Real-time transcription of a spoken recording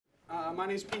My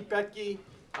name is Pete Betke.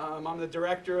 I'm the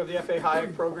director of the F.A.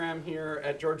 Hayek Program here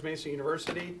at George Mason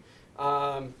University.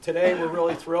 Today we're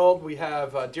really thrilled. We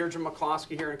have Deirdre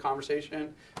McCloskey here in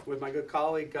conversation with my good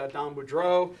colleague Don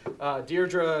Boudreaux.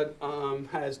 Deirdre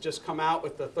has just come out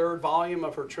with the third volume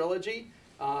of her trilogy,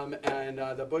 and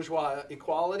the Bourgeois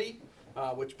Equality,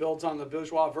 which builds on the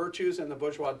bourgeois virtues and the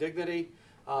bourgeois dignity.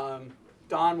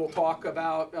 Don will talk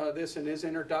about this in his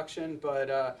introduction,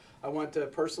 but I want to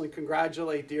personally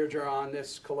congratulate Deirdre on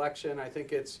this collection. I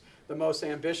think it's the most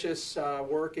ambitious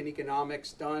work in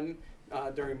economics done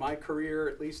during my career,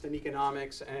 at least in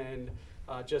economics, and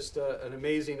just an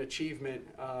amazing achievement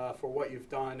for what you've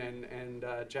done and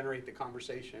generate the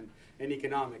conversation in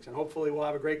economics. And hopefully we'll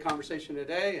have a great conversation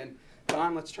today. And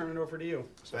Don, let's turn it over to you.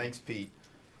 Thanks, Pete.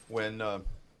 When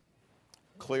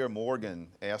Claire Morgan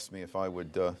asked me if I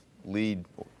would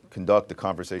conduct the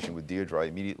conversation with Deirdre, I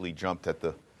immediately jumped at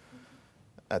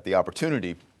the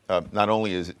opportunity. Not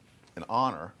only is it an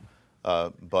honor,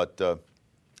 but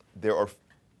there are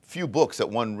few books that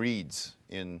one reads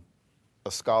in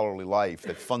a scholarly life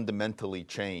that fundamentally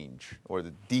change or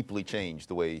that deeply change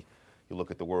the way you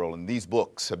look at the world. And these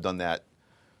books have done that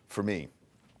for me.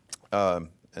 And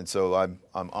so I'm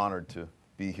honored to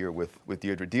be here with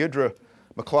Deirdre. Deirdre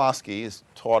McCloskey is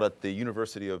taught at the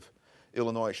University of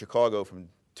Illinois at Chicago from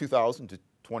 2000 to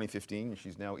 2015.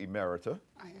 She's now emerita.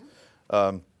 I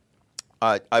am.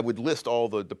 I would list all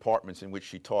the departments in which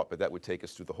she taught, but that would take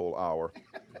us through the whole hour.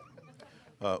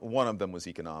 One of them was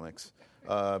economics.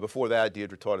 Before that,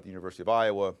 Deirdre taught at the University of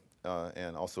Iowa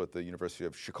and also at the University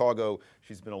of Chicago.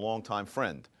 She's been a longtime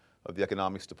friend of the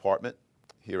economics department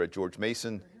here at George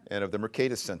Mason and of the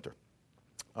Mercatus Center.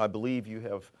 I believe you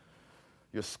have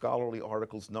your scholarly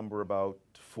articles number about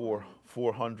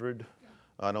 400.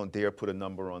 I don't dare put a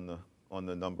number on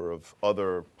the number of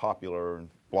other popular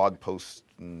blog posts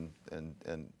and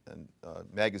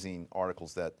magazine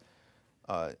articles that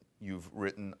you've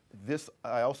written. This,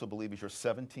 I also believe, is your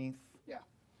 17th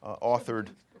authored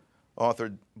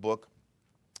book.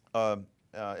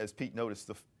 As Pete noted,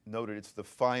 it's the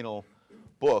final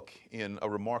book in a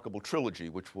remarkable trilogy,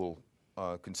 which will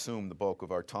consume the bulk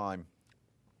of our time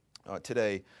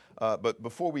today. But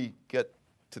before we get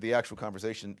to the actual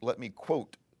conversation, let me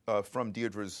quote from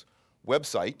Deirdre's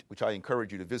website, which I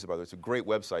encourage you to visit, by the way. It's a great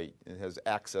website. It has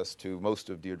access to most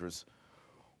of Deirdre's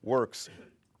works.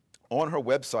 On her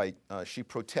website, she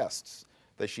protests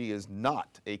that she is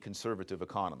not a conservative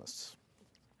economist.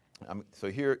 So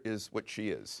here is what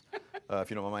she is, if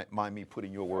you don't mind me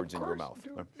putting your words in your mouth.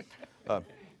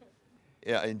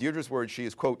 In Deirdre's words, she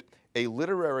is, quote, a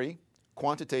literary,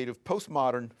 quantitative,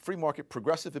 postmodern, free market,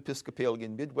 progressive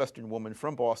Episcopalian Midwestern woman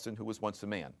from Boston who was once a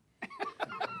man.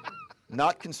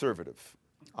 Not conservative.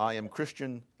 I am a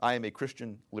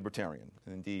Christian libertarian.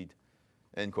 And indeed,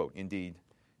 end quote, indeed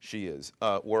she is.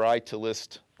 Were I to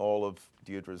list all of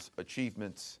Deirdre's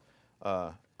achievements,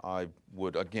 I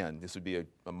would, again, this would be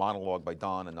a monologue by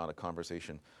Don and not a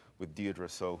conversation with Deirdre.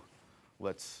 So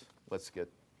let's get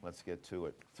to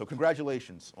it. So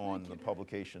congratulations on the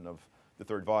publication of the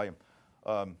third volume.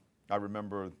 I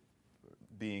remember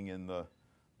being in the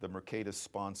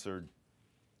Mercatus-sponsored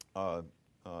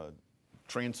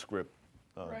transcript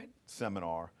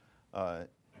seminar,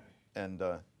 and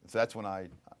so that's when I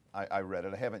read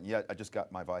it. I haven't yet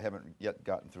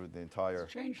gotten through the entire.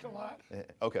 It's changed a lot.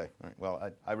 Okay, all right.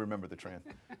 Well, I remember the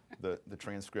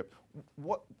transcript.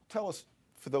 Tell us,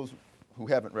 for those who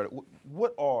haven't read it,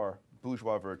 what are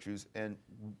bourgeois virtues, and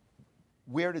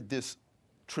where did this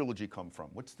trilogy come from?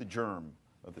 What's the germ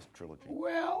of this trilogy?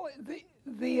 Well,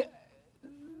 the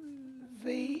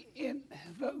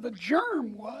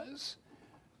germ was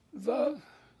the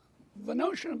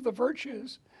notion of the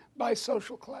virtues by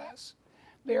social class,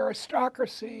 the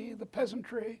aristocracy, the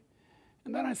peasantry,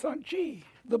 and then I thought, gee,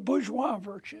 the bourgeois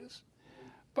virtues.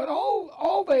 But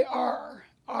all they are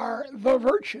the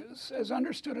virtues as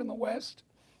understood in the West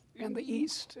and the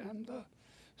East and the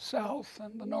South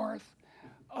and the North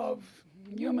of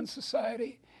human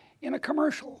society in a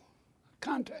commercial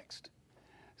context.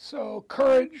 So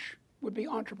courage would be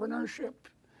entrepreneurship.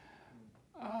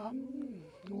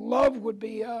 Love would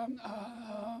be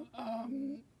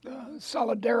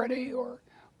solidarity or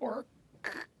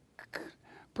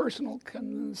personal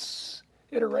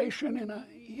consideration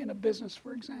in a business,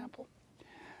 for example.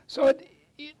 So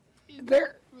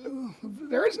there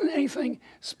isn't anything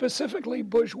specifically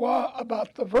bourgeois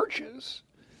about the virtues.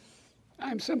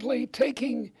 I'm simply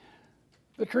taking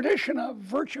the tradition of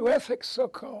virtue ethics,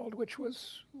 so-called, which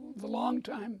was the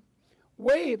long-time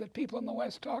way that people in the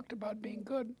West talked about being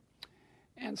good,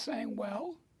 and saying,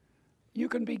 well, you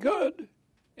can be good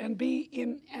and be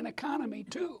in an economy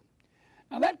too.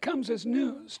 Now that comes as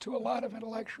news to a lot of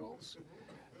intellectuals.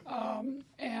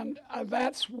 And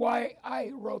that's why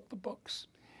I wrote the books,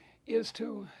 is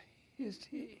to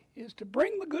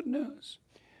bring the good news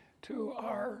to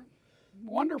our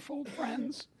wonderful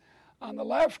friends on the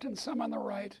left and some on the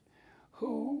right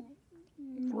who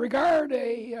regard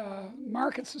a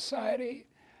market society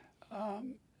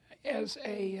as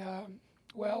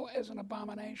as an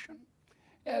abomination,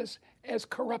 as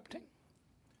corrupting.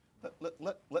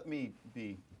 Let me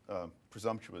be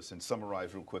presumptuous and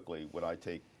summarize real quickly what I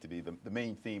take to be the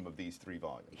main theme of these 3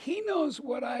 volumes. He knows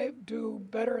what I do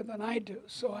better than I do,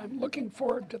 so I'm looking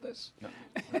forward to this. No,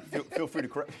 feel free to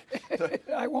correct.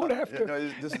 I won't have to. No,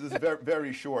 this is a very,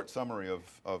 very short summary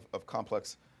of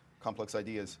complex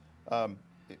ideas.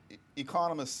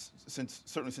 Economists,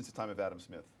 certainly since the time of Adam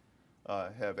Smith,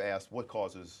 have asked what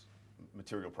causes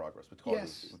material progress, what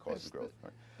causes growth.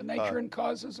 Right? The nature and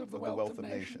causes of the wealth of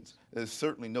nations. There's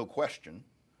certainly no question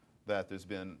that there's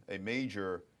been a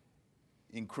major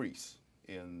increase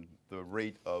in the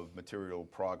rate of material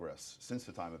progress since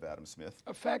the time of Adam Smith.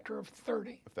 A factor of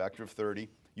 30. A factor of 30.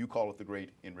 You call it the Great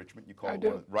Enrichment. You call I it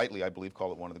do. Rightly, I believe,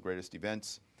 call it one of the greatest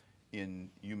events in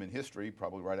human history,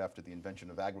 probably right after the invention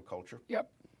of agriculture. Yep.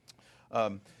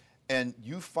 And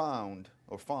you find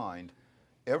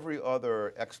every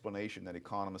other explanation that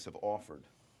economists have offered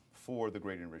for the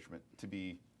Great Enrichment to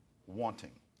be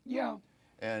wanting. Yeah.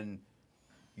 And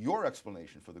your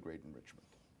explanation for the Great Enrichment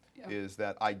is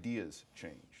that ideas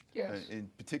changed. Yes. And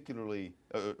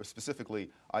specifically,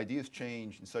 ideas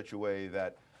changed in such a way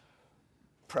that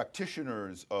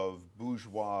practitioners of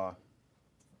bourgeois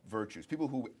virtues, people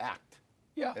who act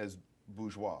as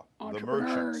bourgeois, the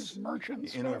merchants,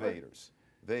 the innovators,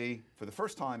 they, for the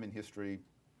first time in history,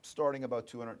 starting about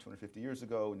 250 years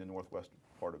ago in the northwestern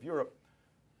part of Europe,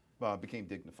 became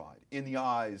dignified in the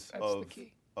eyes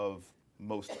of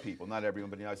most people. Not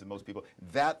everyone, but in the eyes of most people.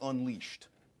 That unleashed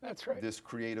this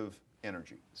creative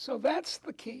energy. So that's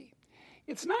the key.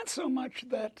 It's not so much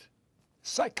that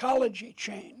psychology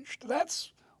changed.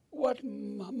 That's what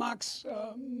Max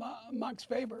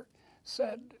Weber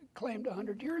claimed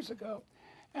 100 years ago.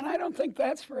 And I don't think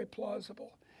that's very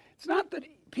plausible. It's not that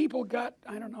people got,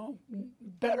 I don't know,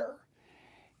 better.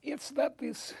 It's that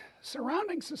this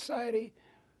surrounding society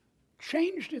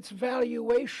changed its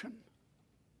valuation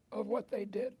of what they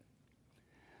did.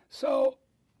 So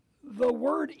the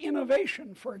word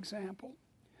innovation, for example,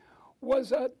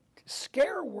 was a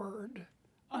scare word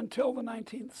until the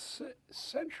 19th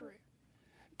century.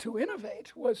 To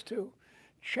innovate was to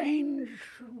change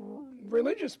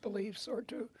religious beliefs or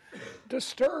to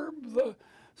disturb the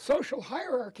social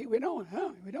hierarchy. We don't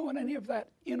want any of that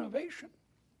innovation.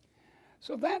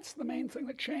 So that's the main thing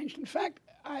that changed. In fact,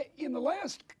 in the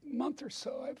last month or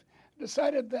so, I've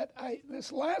decided that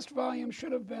this last volume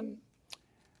should have been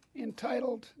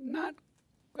entitled,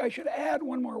 I should add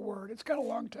one more word. It's got a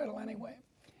long title anyway.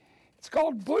 It's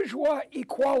called Bourgeois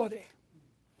Equality.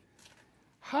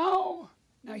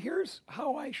 Now here's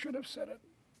how I should have said it,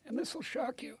 and this will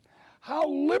shock you. How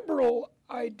liberal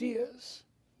ideas,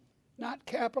 not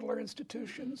capital or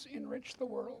institutions, enrich the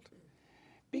world.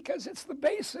 Because it's the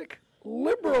basic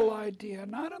liberal idea,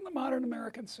 not in the modern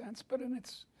American sense, but in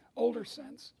its older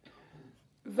sense,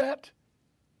 that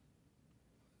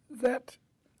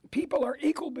people are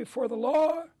equal before the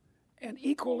law and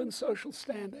equal in social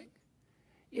standing.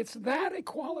 It's that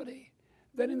equality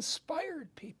that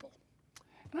inspired people.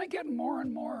 And I get more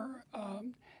and more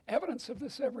evidence of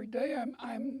this every day.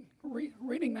 I'm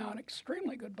reading now an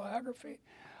extremely good biography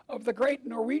of the great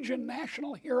Norwegian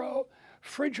national hero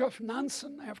Fridtjof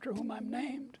Nansen, after whom I'm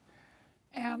named.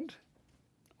 And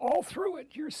all through it,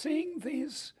 you're seeing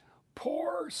these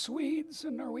poor Swedes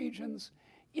and Norwegians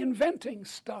inventing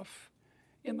stuff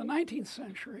in the 19th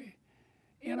century.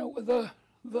 You know,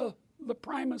 the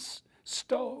Primus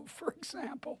stove, for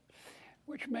example,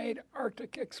 which made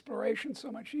Arctic exploration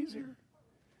so much easier,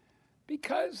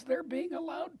 because they're being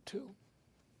allowed to.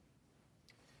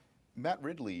 Matt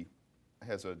Ridley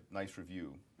has a nice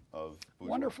review of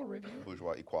Wonderful review.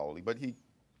 Bourgeois Equality, but he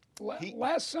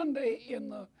last Sunday in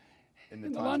the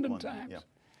London Times.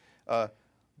 Yeah.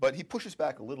 But he pushes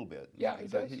back a little bit. Yeah, he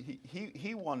does.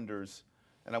 He wonders,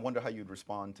 and I wonder how you'd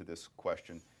respond to this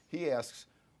question. He asks,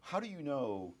 how do you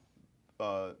know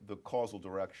the causal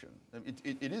direction?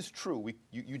 It is true,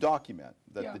 you document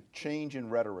that the change in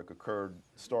rhetoric occurred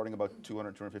starting about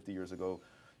 250 years ago.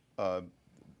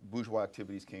 Bourgeois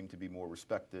activities came to be more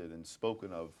respected and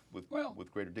spoken of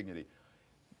with greater dignity.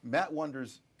 Matt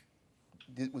wonders,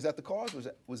 was that the cause,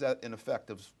 or was that an effect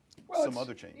of some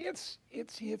other change?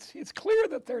 It's clear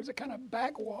that there's a kind of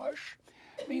backwash.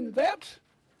 I mean, that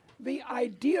the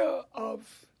idea of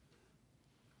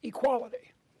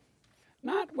equality,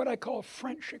 not what I call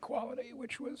French equality,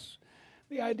 which was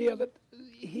the idea that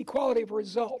equality of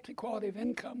result, equality of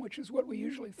income, which is what we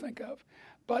usually think of,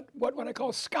 but what I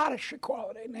call Scottish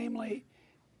equality, namely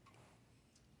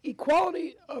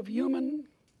equality of human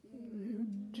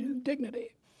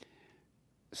dignity,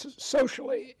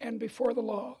 socially and before the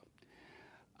law.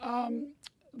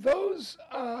 Those,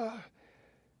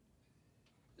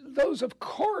 of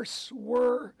course,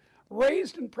 were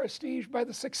raised in prestige by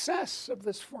the success of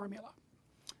this formula.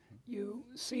 You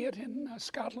see it in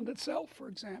Scotland itself, for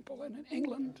example, and in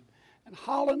England and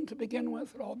Holland to begin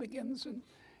with. It all begins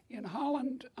in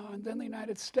Holland, and then the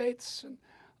United States and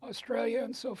Australia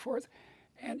and so forth,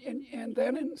 and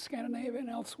then in Scandinavia and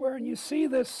elsewhere. And you see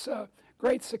this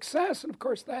great success, and of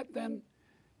course that then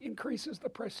increases the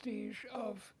prestige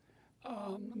of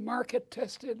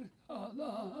market-tested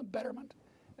betterment,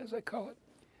 as I call it.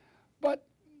 But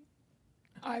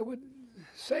I would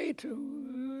say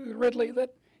to Ridley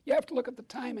that you have to look at the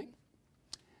timing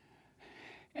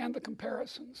and the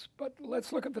comparisons, but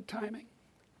let's look at the timing.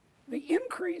 The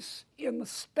increase in the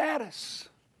status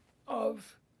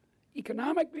of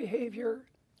economic behavior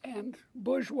and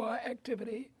bourgeois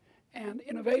activity and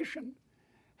innovation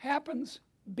happens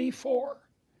before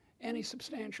any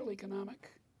substantial economic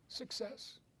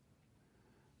success,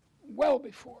 well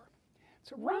before.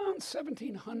 It's around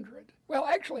 1700. Well,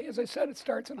 actually, as I said, it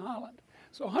starts in Holland.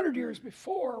 So 100 years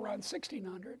before, around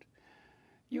 1600,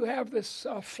 you have this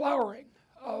flowering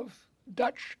of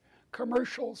Dutch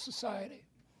commercial society.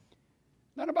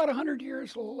 Then about 100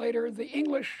 years later, the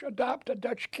English adopt a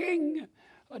Dutch king,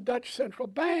 a Dutch central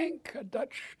bank, a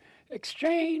Dutch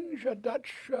exchange, a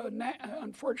Dutch,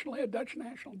 unfortunately, a Dutch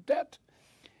national debt.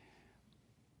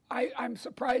 I'm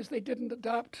surprised they didn't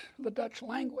adopt the Dutch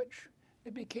language.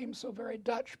 It became so very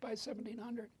Dutch by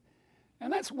 1700.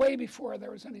 And that's way before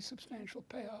there was any substantial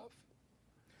payoff.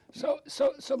 So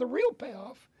the real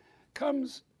payoff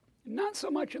comes not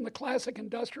so much in the classic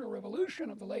industrial revolution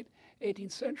of the late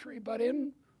 18th century, but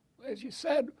in, as you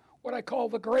said, what I call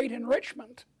the Great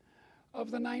Enrichment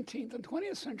of the 19th and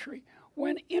 20th century,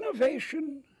 when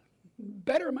innovation,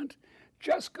 betterment,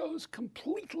 just goes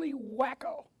completely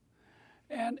wacko.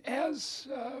 And as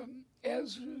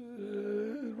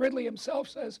Ridley himself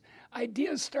says,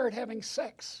 ideas start having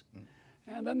sex.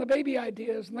 And then the baby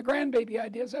ideas and the grandbaby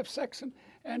ideas have sex,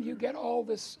 and you get all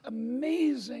this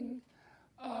amazing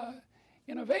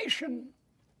innovation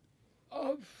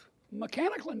of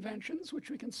mechanical inventions, which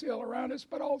we can see all around us,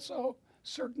 but also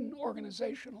certain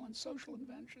organizational and social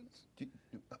inventions.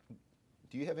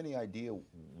 Do you have any idea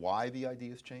why the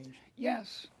ideas changed?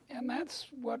 Yes, and that's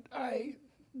what I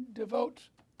devote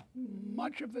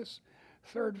much of this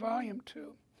third volume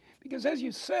to. Because as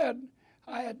you said,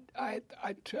 I'd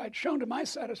shown to my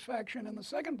satisfaction in the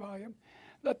second volume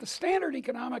that the standard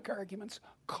economic arguments,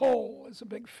 Cole is a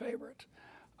big favorite.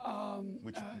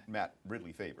 Which Matt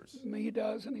Ridley favors. He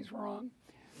does, and he's wrong.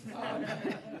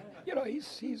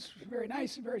 He's very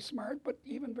nice and very smart, but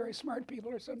even very smart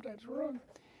people are sometimes wrong.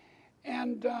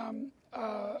 And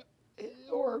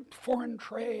or foreign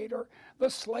trade, or the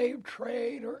slave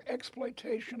trade, or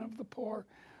exploitation of the poor,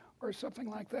 or something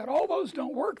like that. All those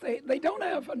don't work. They don't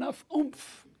have enough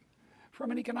oomph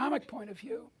from an economic point of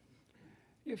view.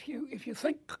 If you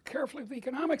think carefully of the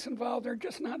economics involved, they're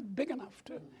just not big enough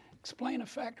to explain a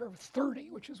factor of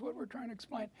 30, which is what we're trying to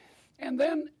explain. And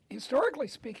then, historically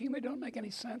speaking, they don't make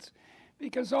any sense,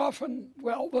 because often,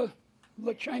 well, the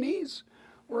Chinese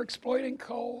were exploiting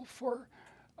coal for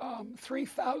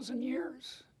 3,000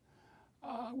 years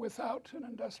without an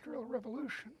industrial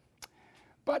revolution.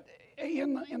 But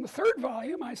in the third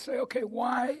volume, I say, okay,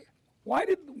 why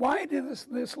did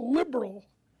this liberal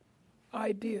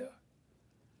idea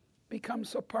become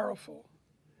so powerful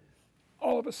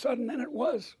all of a sudden? And it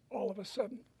was all of a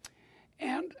sudden.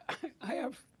 And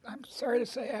I'm sorry to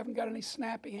say, I haven't got any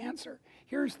snappy answer.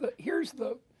 Here's the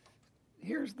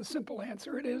simple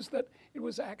answer. It is that it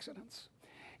was accidents.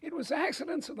 It was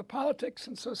accidents of the politics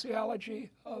and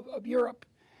sociology of Europe,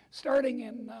 starting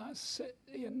in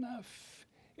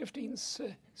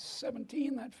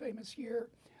 1517, that famous year,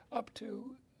 up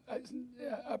to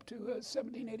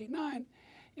 1789.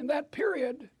 In that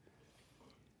period,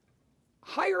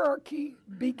 hierarchy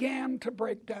began to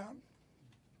break down.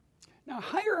 Now,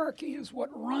 hierarchy is what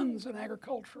runs an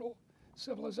agricultural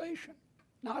civilization.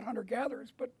 Not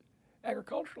hunter-gatherers, but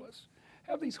agriculturalists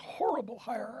have these horrible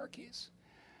hierarchies.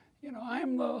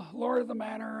 I'm the lord of the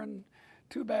manor, and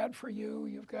too bad for you,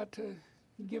 you've got to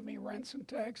give me rents and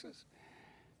taxes.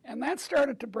 And that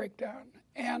started to break down.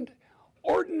 And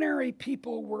ordinary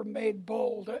people were made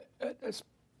bold,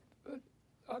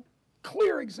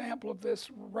 example of this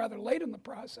rather late in the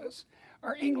process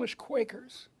are English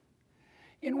Quakers,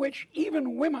 in which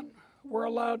even women were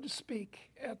allowed to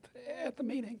speak at the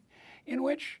meeting, in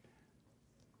which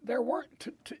there weren't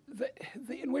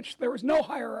in which there was no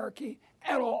hierarchy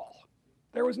at all.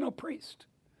 There was no priest.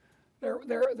 There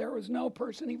was no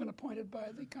person even appointed by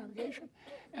the congregation.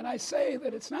 And I say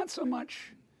that it's not so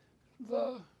much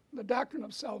the doctrine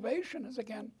of salvation, as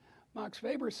again Max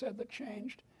Weber said, that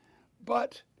changed,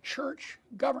 but church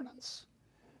governance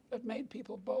that made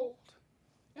people bold.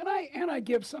 And I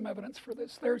give some evidence for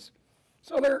this.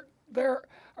 There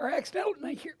are accidental.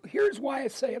 Here's why I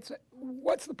say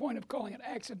what's the point of calling it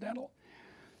accidental?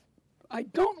 I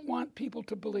don't want people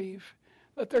to believe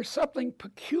that there's something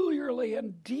peculiarly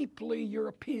and deeply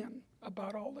European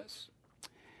about all this.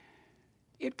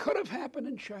 It could have happened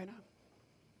in China.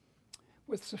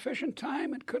 With sufficient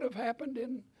time, it could have happened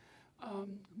in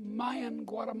Mayan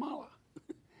Guatemala.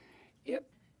 It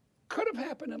could have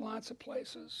happened in lots of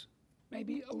places,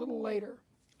 maybe a little later.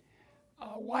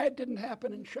 Why it didn't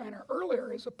happen in China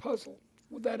earlier is a puzzle.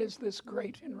 That is this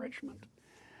Great Enrichment.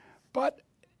 But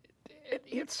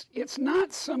it's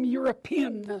not some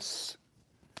Europeanness,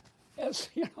 as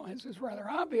is rather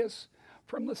obvious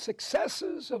from the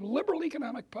successes of liberal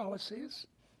economic policies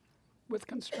with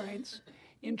constraints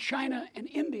in China and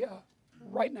India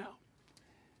right now.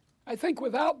 I think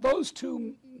without those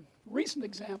two recent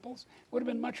examples, it would have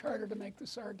been much harder to make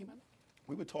this argument.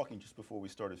 We were talking just before we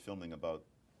started filming about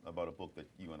a book that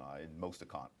you and I and most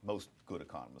good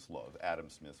economists love, Adam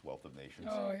Smith's Wealth of Nations.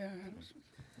 Oh, yeah, Adam Smith.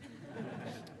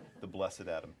 The blessed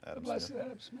Adam Smith. Blessed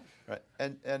Adam Smith. Right.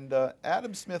 And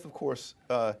Adam Smith, of course,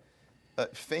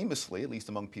 famously, at least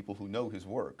among people who know his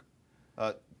work,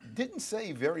 didn't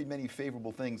say very many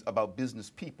favorable things about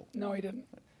business people. No, he didn't.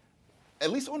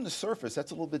 At least on the surface,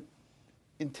 that's a little bit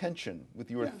in tension with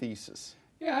your thesis.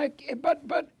 Yeah,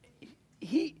 but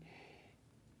he,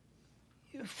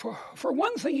 for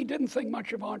one thing, he didn't think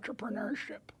much of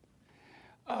entrepreneurship.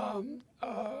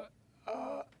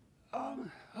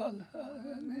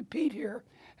 Pete here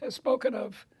has spoken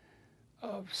of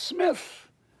Smith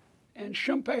and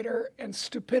Schumpeter and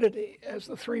stupidity as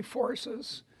the three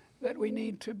forces that we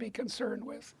need to be concerned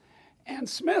with. And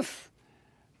Smith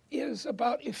is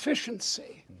about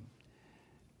efficiency.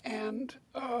 And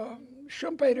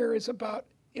Schumpeter is about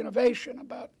innovation,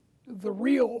 about the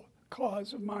real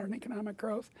cause of modern economic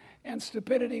growth. And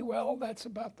stupidity, well, that's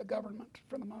about the government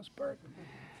for the most part.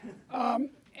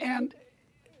 And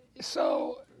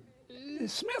so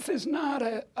Smith is not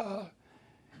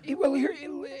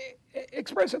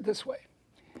express it this way.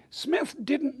 Smith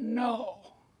didn't know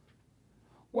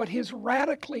what his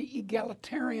radically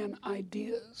egalitarian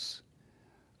ideas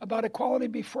about equality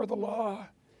before the law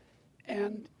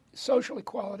and social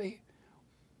equality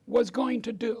was going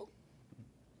to do.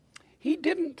 He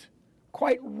didn't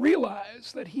quite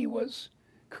realize that he was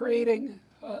creating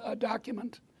a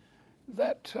document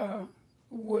that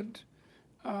would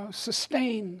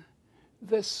sustain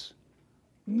this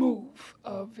move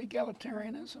of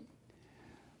egalitarianism.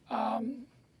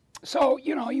 So,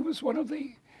 he was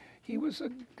he was a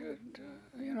good,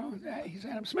 he's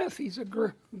Adam Smith, he's a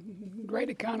great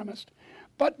economist,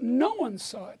 but no one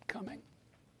saw it coming.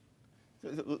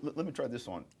 Let me try this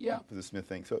on for the Smith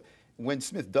thing. So when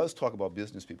Smith does talk about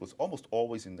business people, it's almost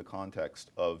always in the context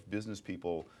of business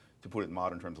people, to put it in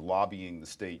modern terms, lobbying the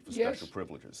state for special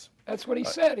privileges. That's what he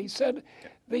said. He said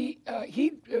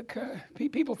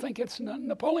people think it's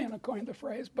Napoleon who coined the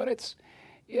phrase, but it's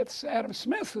Adam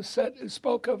Smith who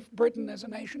spoke of Britain as a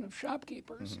nation of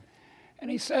shopkeepers. Mm-hmm. And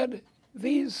he said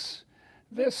this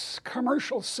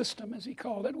commercial system, as he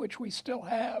called it, which we still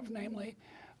have, namely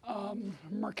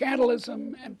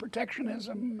mercantilism and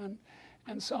protectionism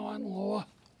and so on,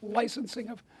 licensing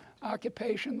of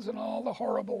occupations and all the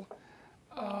horrible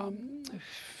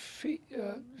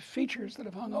features that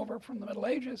have hung over from the Middle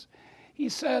Ages. He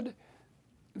said,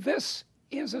 this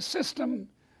is a system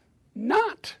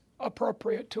not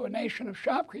appropriate to a nation of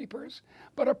shopkeepers,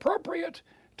 but appropriate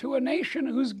to a nation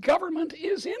whose government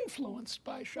is influenced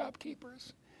by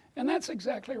shopkeepers. And that's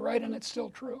exactly right, and it's still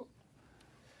true.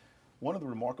 One of the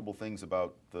remarkable things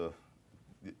about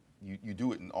you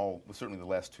do it in certainly the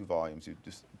last two volumes, you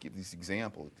just give these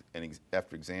example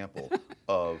after example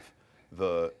of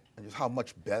just how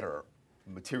much better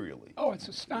materially. Oh, it's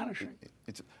astonishing.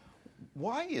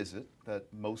 Why is it that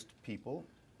most people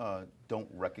don't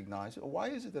recognize it? Or why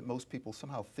is it that most people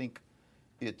somehow think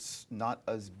it's not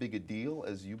as big a deal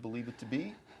as you believe it to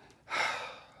be?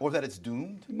 Or that it's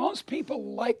doomed? Most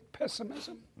people like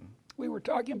pessimism. Mm-hmm. We were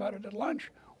talking about it at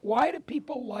lunch. Why do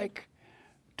people like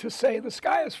to say the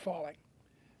sky is falling?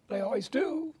 They always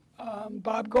do.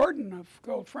 Bob Gordon,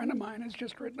 a old friend of mine, has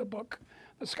just written a book,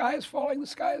 The Sky is Falling, the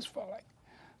Sky is Falling.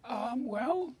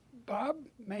 Well, Bob,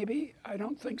 maybe, I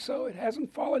don't think so. It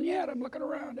hasn't fallen yet. I'm looking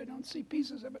around. I don't see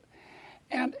pieces of it.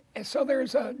 And so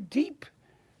there's a deep,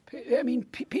 I mean,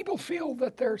 people feel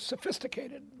that they're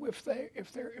sophisticated if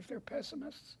they're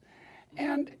pessimists.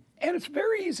 And it's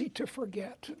very easy to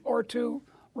forget or to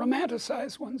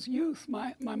romanticize one's youth.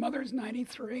 My mother's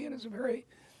 93 and is a very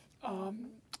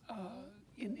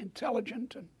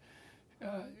intelligent and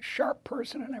sharp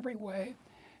person in every way.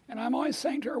 And I'm always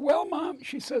saying to her, well, Mom,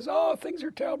 she says, oh, things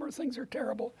are terrible, things are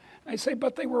terrible. And I say,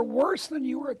 but they were worse than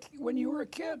you were when you were a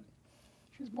kid.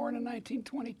 She was born in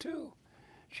 1922.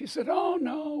 She said, oh,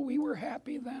 no, we were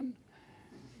happy then.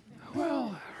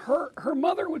 Well, her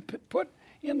mother would put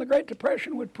in the Great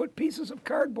Depression, would put pieces of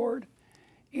cardboard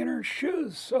in her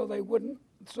shoes so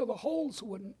the holes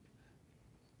wouldn't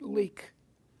leak.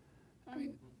 I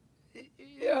mean,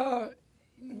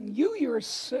 you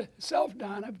yourself,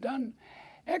 Don, have done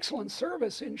excellent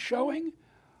service in showing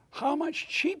how much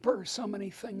cheaper so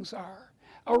many things are.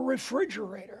 A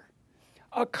refrigerator,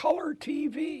 a color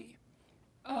TV,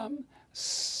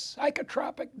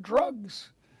 psychotropic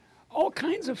drugs, all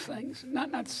kinds of things.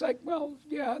 Not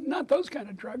those kind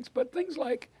of drugs, but things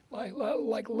like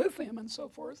lithium and so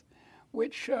forth,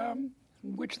 which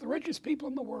the richest people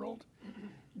in the world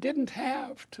didn't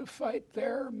have to fight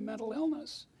their mental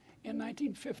illness. In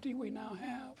 1950, we now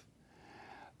have.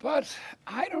 But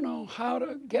I don't know how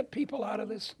to get people out of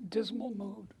this dismal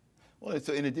mood. Well,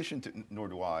 so in addition to, nor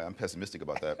do I, I'm pessimistic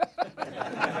about that.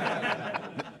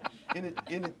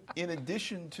 in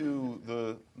addition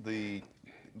to the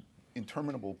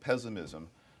interminable pessimism,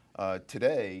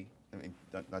 today, I mean,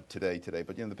 not today,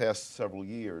 but in the past several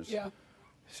years,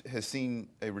 has seen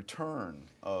a return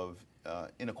of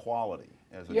inequality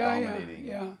as a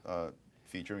dominating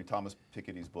feature. I mean, Thomas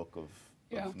Piketty's book of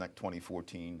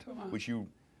 2014, which you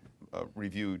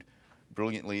reviewed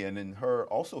brilliantly, and in her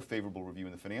also favorable review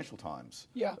in the Financial Times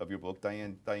of your book,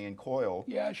 Diane Coyle.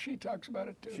 Yeah, she talks about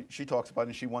it too. She talks about it,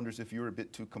 and she wonders if you're a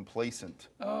bit too complacent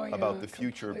about the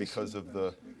future because of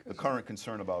the current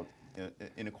concern about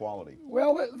inequality.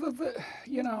 Well,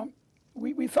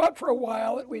 we thought for a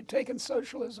while that we'd taken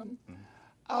socialism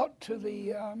out to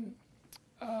the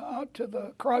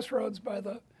crossroads by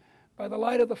the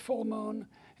light of the full moon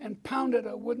and pounded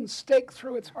a wooden stake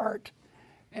through its heart,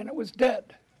 and it was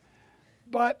dead.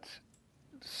 But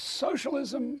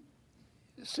socialism,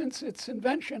 since its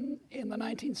invention in the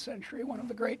 19th century, one of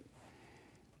the great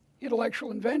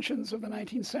intellectual inventions of the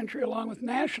 19th century, along with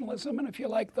nationalism, and if you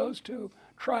like those two,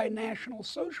 try National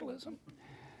Socialism,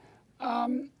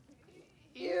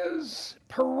 is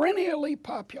perennially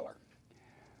popular.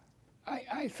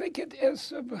 I think it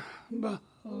is,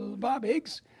 Bob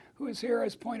Higgs, who is here,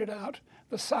 has pointed out,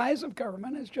 the size of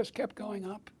government has just kept going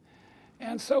up.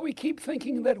 And so we keep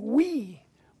thinking that we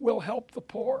will help the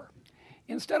poor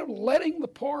instead of letting the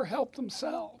poor help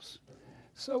themselves.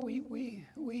 So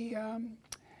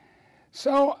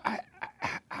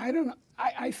I don't know.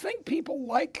 I think people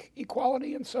like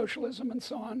equality and socialism and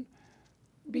so on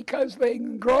because they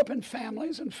grow up in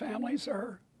families, and families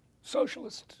are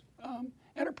socialist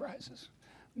enterprises.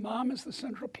 Mom is the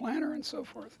central planner and so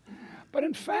forth. But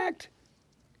in fact,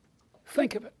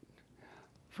 think of it.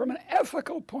 From an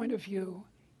ethical point of view,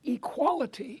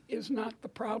 equality is not the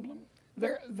problem.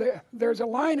 There's a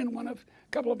line in a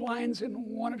couple of lines in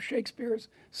one of Shakespeare's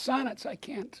sonnets, I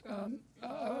can't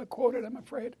quote it, I'm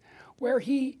afraid, where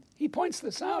he points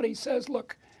this out. He says,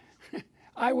 look,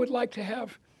 I would like to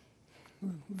have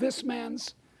this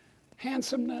man's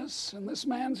handsomeness and this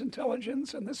man's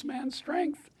intelligence and this man's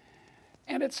strength.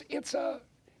 And it's a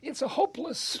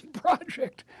hopeless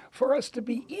project for us to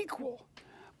be equal.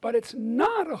 But it's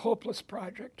not a hopeless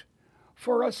project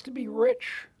for us to be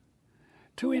rich.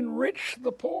 To enrich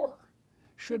the poor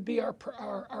should be our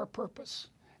purpose.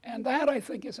 And that, I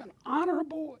think, is an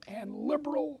honorable and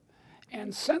liberal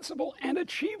and sensible and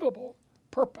achievable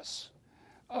purpose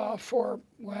for,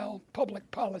 well, public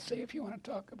policy, if you want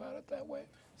to talk about it that way.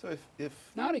 So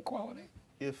if not equality.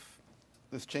 If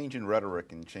this change in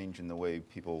rhetoric and change in the way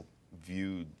people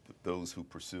viewed those who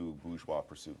pursue bourgeois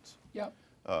pursuits,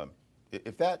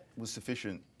 if that was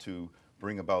sufficient to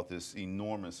bring about this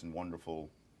enormous and wonderful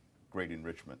Great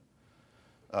Enrichment,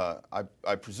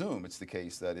 I presume it's the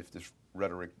case that if this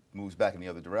rhetoric moves back in the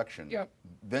other direction,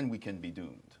 then we can be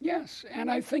doomed. Yes,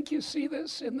 and I think you see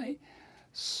this in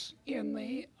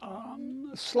the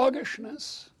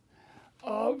sluggishness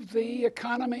of the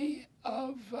economy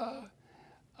of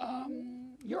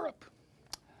Europe.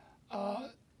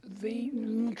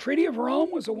 The Treaty of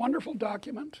Rome was a wonderful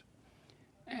document,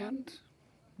 and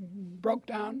broke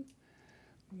down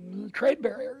trade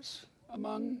barriers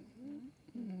among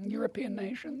European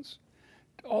nations,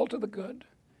 all to the good.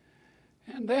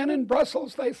 And then in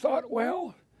Brussels, they thought,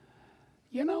 well,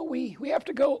 you know, we have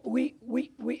to go,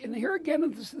 and here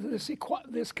again,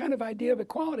 this kind of idea of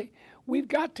equality, we've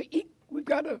got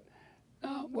to,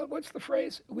 what's the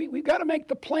phrase? We've got to make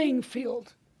the playing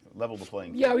field. Level the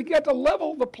playing field. Yeah, we got to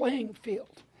level the playing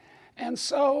field. And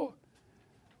so,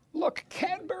 look,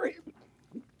 Cadbury's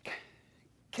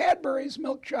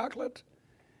milk chocolate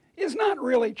is not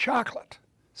really chocolate,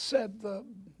 said the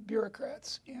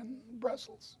bureaucrats in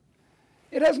Brussels.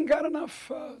 It hasn't got enough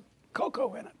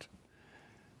cocoa in it.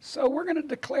 So we're going to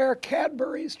declare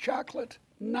Cadbury's chocolate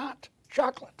not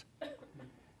chocolate.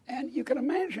 And you can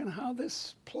imagine how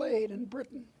this played in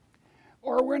Britain.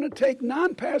 Or we're going to take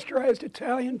non-pasteurized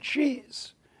Italian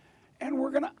cheese and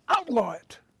we're going to outlaw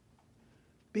it.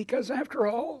 Because after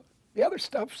all, the other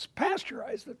stuff's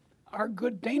pasteurized. Our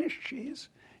good Danish cheese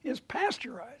is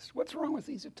pasteurized. What's wrong with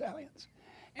these Italians?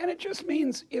 And it just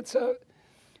means I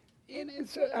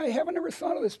haven't ever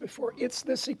thought of this before. It's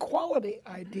this equality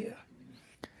idea.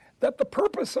 That the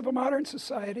purpose of a modern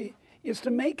society is to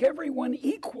make everyone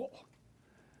equal.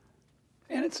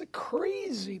 And it's a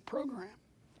crazy program,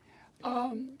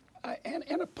 and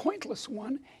a pointless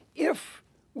one if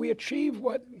we achieve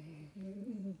what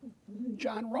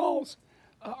John Rawls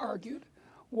argued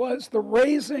was the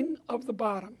raising of the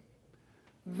bottom.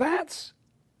 That's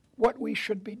what we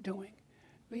should be doing,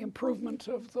 the improvement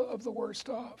of the worst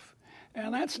off.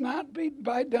 And that's not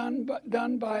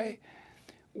done by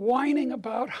whining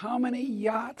about how many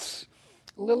yachts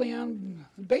Liliane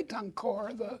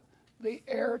Bettencourt, the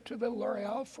heir to the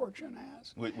L'Oreal fortune,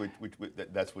 has.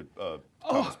 That's what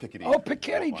Thomas Piketty. Oh,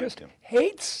 Piketty just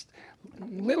hates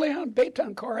Liliane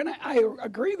Bettencourt, and I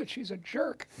agree that she's a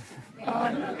jerk.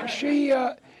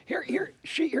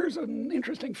 Here's an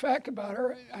interesting fact about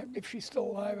her. If she's still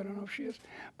alive, I don't know if she is,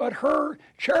 but her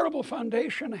charitable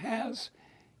foundation has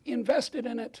invested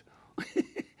in it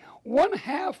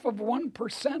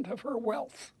 0.5% of her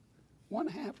wealth.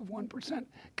 0.5%.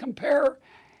 Compare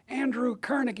Andrew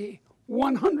Carnegie,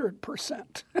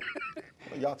 100%.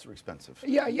 Well, yachts are expensive.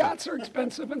 Yeah, yachts are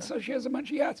expensive, and so she has a bunch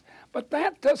of yachts. But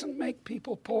that doesn't make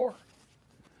people poor.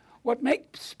 What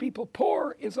makes people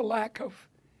poor is a lack of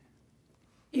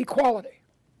equality.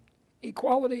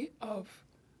 Equality of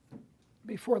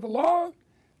before the law.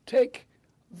 Take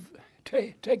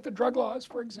the drug laws,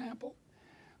 for example,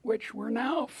 which we're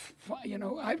now,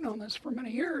 I've known this for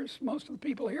many years, most of the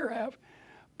people here have,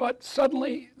 but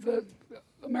suddenly the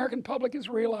American public is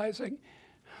realizing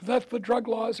that the drug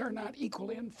laws are not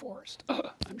equally enforced.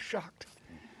 I'm shocked.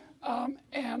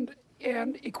 And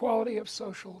equality of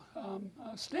social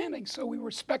standing, so we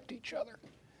respect each other.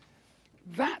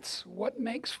 That's what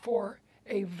makes for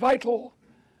a vital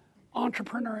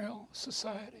entrepreneurial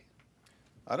society.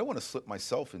 I don't want to slip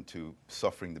myself into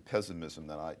suffering the pessimism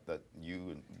that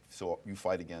you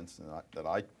fight against and that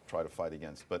I try to fight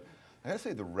against. But I got to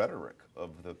say, the rhetoric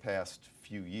of the past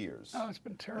few years. Oh, it's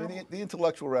been terrible. The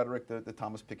intellectual rhetoric, the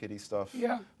Thomas Piketty stuff.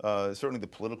 Yeah. Certainly the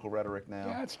political rhetoric now.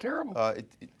 Yeah, it's terrible.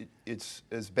 It's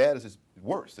as bad as it's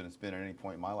worse than it's been at any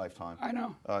point in my lifetime. I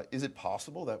know. Is it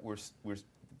possible that we're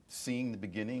seeing the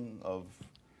beginning of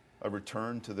a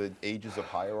return to the ages of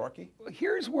hierarchy?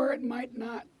 Here's where it might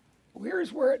not.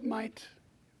 Here's where it might.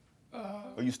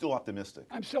 Are you still optimistic?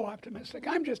 I'm still optimistic.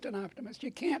 I'm just an optimist.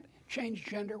 You can't change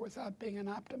gender without being an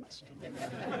optimist.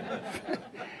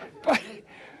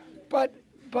 but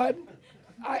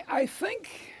I think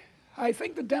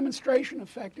the demonstration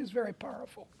effect is very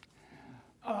powerful.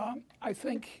 I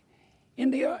think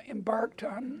India embarked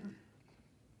on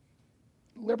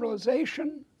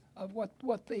liberalization of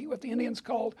what the Indians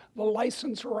called the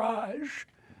license raj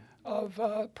of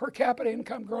per capita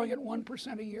income growing at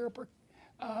 1% a year,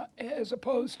 as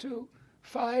opposed to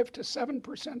 5 to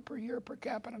 7% per year per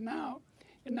capita now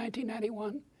in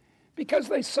 1991, because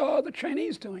they saw the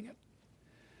Chinese doing it.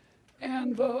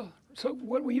 And so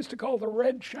what we used to call the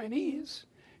Red Chinese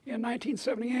in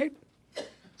 1978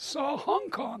 saw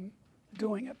Hong Kong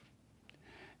doing it.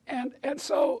 And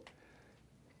so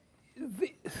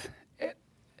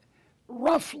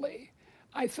roughly,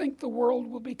 I think the world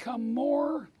will become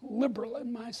more liberal,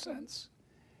 in my sense,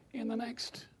 in the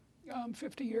next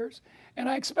 50 years. And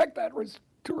I expect that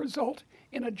to result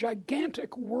in a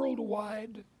gigantic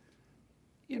worldwide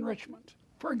enrichment.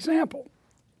 For example,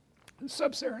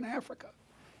 sub-Saharan Africa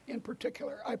in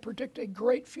particular, I predict a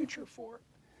great future for.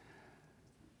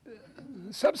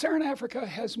 Sub-Saharan Africa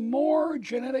has more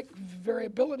genetic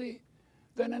variability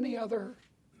than any other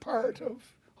part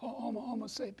of Homo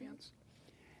sapiens.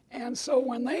 And so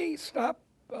when they stop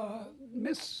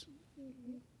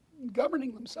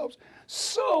misgoverning themselves,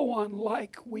 so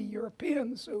unlike we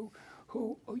Europeans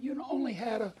who only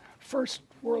had a First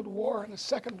World War and a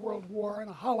Second World War and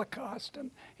a Holocaust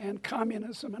and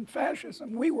communism and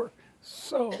fascism. We were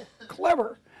so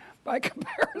clever by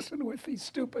comparison with these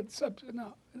stupid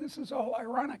no, this is all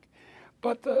ironic.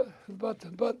 But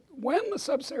when the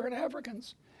sub-Saharan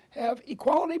Africans have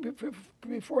equality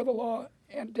before the law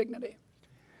and dignity,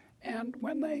 and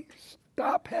when they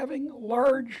stop having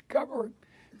or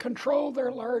control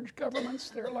their large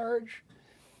governments, their large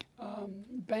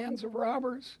bands of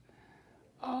robbers,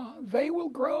 they will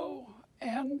grow,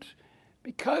 and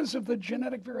because of the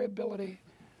genetic variability,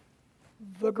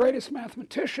 the greatest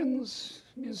mathematicians,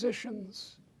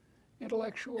 musicians,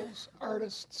 intellectuals,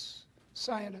 artists,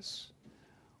 scientists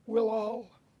will all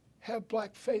have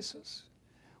black faces,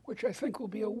 which I think will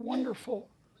be a wonderful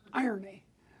irony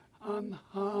on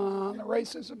the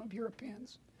racism of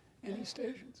Europeans and East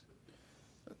Asians.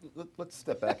 Let's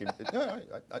step back.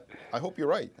 I hope you're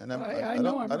right, and I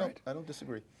know I'm right. I don't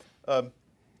disagree.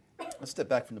 Let's step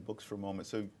back from the books for a moment.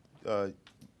 So,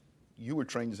 you were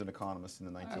trained as an economist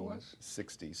in the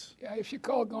 1960s. Yeah, if you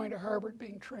call going to Harvard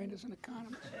being trained as an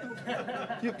economist.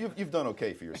 You've done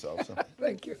okay for yourself. So.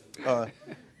 Thank you.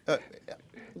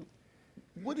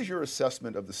 What is your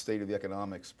assessment of the state of the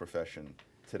economics profession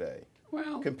today,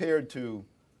 well, compared to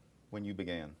when you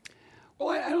began? Well,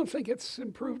 I don't think it's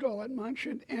improved all that much,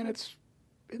 and it's,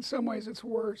 in some ways, it's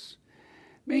worse.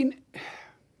 I mean,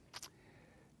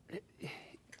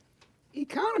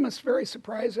 economists, very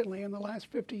surprisingly, in the last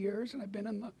 50 years, and I've been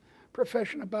in the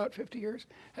profession about 50 years,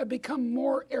 have become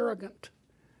more arrogant,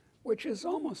 which is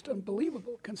almost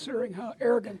unbelievable considering how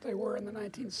arrogant they were in the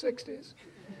 1960s.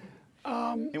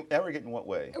 Arrogant in what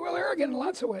way? Well, arrogant in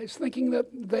lots of ways, thinking that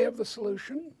they have the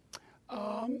solution,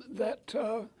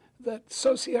 that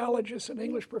sociologists and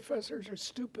English professors are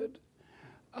stupid,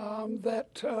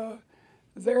 that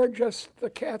they're just the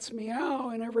cat's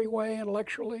meow in every way,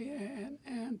 intellectually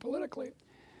and politically,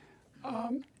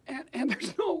 and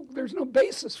there's no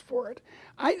basis for it.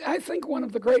 I think one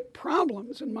of the great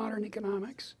problems in modern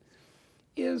economics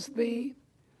is the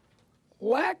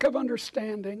lack of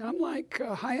understanding, unlike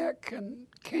Hayek and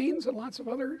Keynes and lots of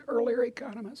other earlier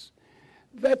economists,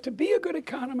 that to be a good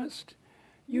economist,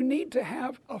 you need to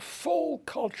have a full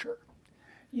culture.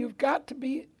 You've got to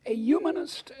be a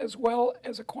humanist as well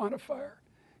as a quantifier.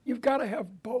 You've got to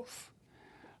have both.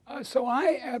 So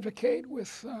I advocate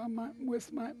with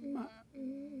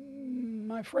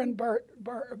my friend Bart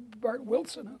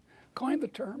Wilson, who coined the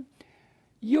term,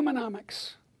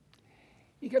 humanomics.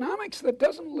 Economics that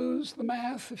doesn't lose the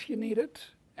math if you need it,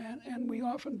 and we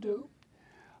often do,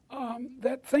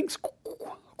 that thinks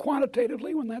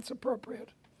quantitatively when that's appropriate,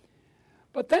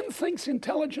 but then thinks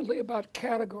intelligently about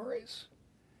categories.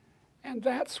 And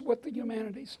that's what the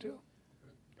humanities do.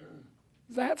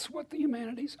 That's what the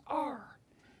humanities are,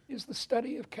 is the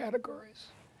study of categories.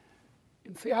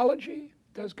 In theology,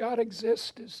 does God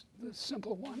exist is the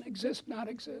simple one. Exist, not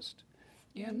exist.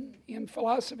 In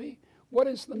philosophy, what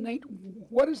is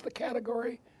the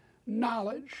category?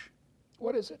 Knowledge.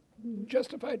 What is it?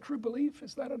 Justified true belief,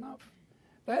 is that enough?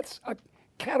 That's a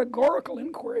categorical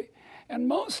inquiry. And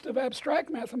most of abstract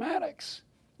mathematics,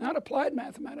 not applied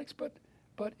mathematics, but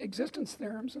existence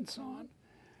theorems and so on,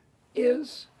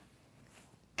 is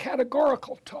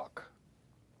categorical talk.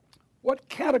 What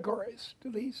categories do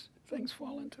these things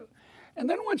fall into? And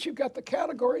then once you've got the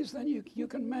categories, then you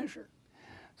can measure.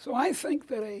 So I think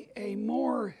that a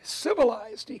more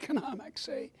civilized economics,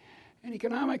 an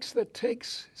economics that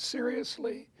takes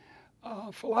seriously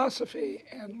philosophy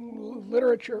and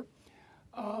literature,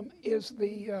 is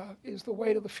the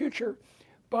way to the future.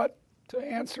 But to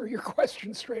answer your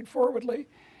question straightforwardly,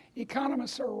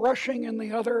 economists are rushing in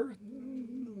the other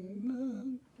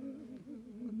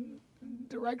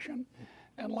direction,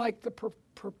 and like the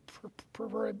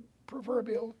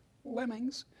proverbial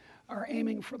lemmings, are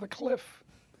aiming for the cliff.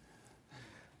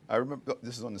 I remember,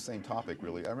 this is on the same topic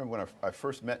really, I remember when I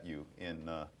first met you in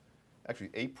actually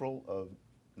April of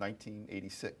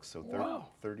 1986, so Wow.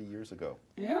 30 years ago.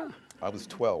 Yeah. I was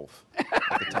 12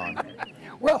 at the time.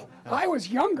 Well, I was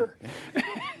younger.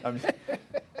 I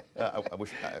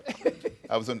wish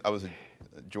I was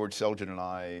George Selgin and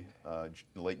I,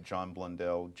 the late John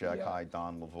Blundell, Jack Yeah. Hyde,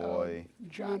 Don Lavoie.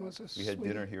 John was a We had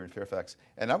sweetie. dinner here in Fairfax,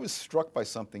 and I was struck by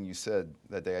something you said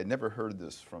that day. I'd never heard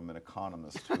this from an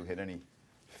economist who had any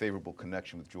favorable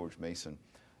connection with George Mason.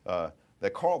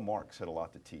 That Karl Marx had a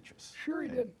lot to teach us. Sure he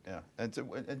did. Yeah, and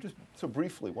just so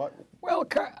briefly, what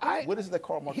is it that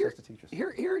Karl Marx has to teach us?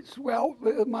 Here's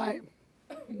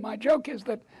my joke is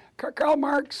that Karl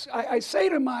Marx. I say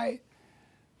to my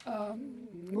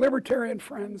libertarian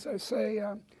friends, I say,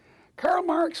 Karl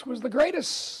Marx was the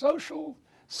greatest social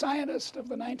scientist of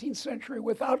the 19th century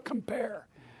without compare.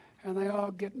 And they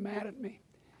all get mad at me.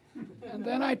 And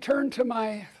then I turn to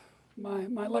my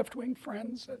left-wing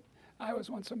friends, that I was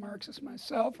once a Marxist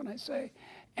myself, and I say,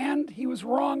 and he was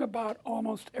wrong about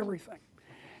almost everything.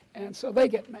 And so they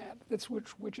get mad. That's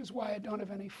which is why I don't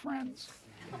have any friends.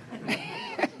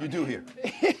 You do here.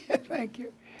 Thank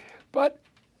you. But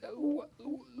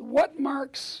what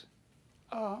Marx,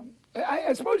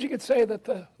 I suppose you could say that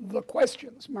the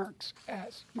questions Marx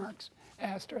asked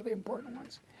are the important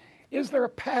ones. Is there a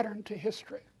pattern to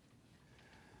history?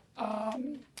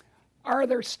 Are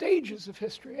there stages of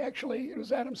history? Actually, it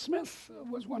was Adam Smith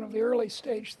was one of the early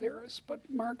stage theorists, but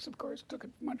Marx, of course, took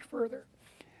it much further.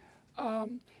 Are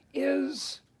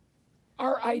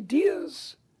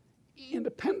ideas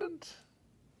independent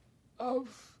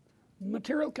of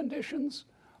material conditions,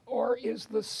 or is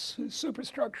the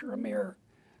superstructure a mere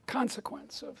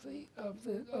consequence of the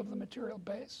material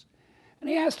base? And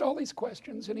he asked all these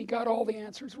questions, and he got all the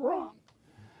answers wrong.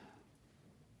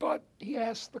 But he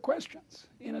asked the questions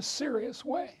in a serious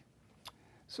way.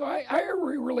 So I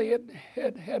really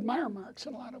admire Marx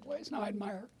in a lot of ways. Now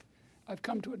I've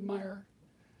come to admire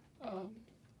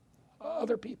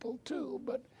other people too,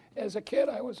 but as a kid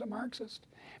I was a Marxist.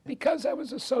 Because I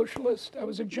was a socialist, I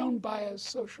was a Joan Baez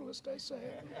socialist, I say.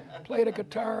 Played a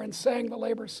guitar and sang the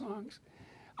labor songs.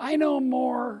 I know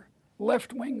more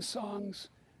left-wing songs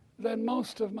than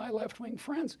most of my left-wing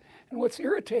friends. And what's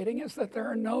irritating is that there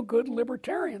are no good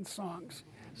libertarian songs.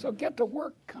 So get to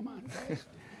work, come on, guys.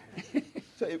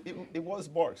 So it was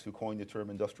Marx who coined the term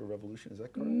industrial revolution, is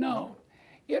that correct? No.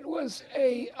 It was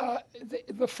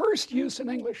the first use in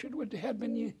English. It had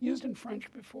been used in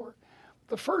French before.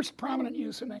 The first prominent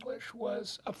use in English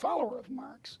was a follower of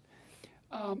Marx,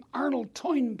 Arnold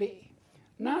Toynbee,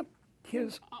 not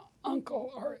his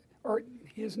uncle or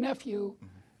his nephew,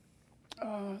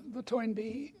 the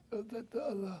Toynbee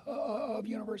of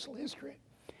universal history.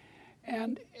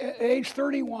 And at age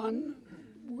 31,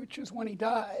 which is when he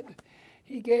died,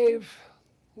 he gave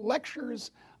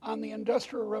lectures on the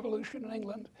Industrial Revolution in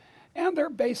England, and they're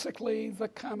basically the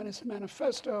Communist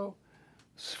Manifesto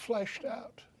fleshed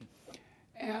out.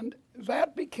 And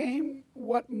that became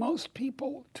what most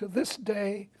people to this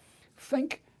day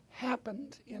think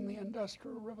happened in the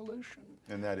Industrial Revolution.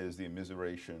 And that is the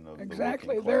immiseration of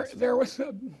exactly. the working classes. There was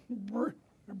a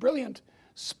brilliant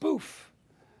spoof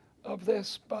of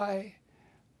this by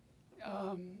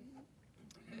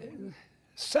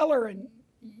Seller and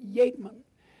Yateman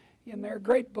in their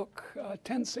great book,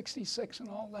 1066 and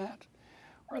all that,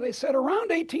 where they said around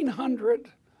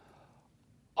 1800,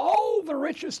 all the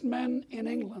richest men in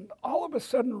England all of a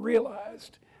sudden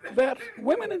realized that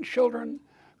women and children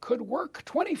could work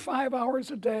 25 hours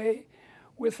a day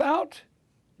without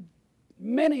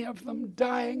many of them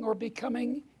dying or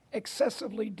becoming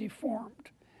excessively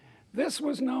deformed. This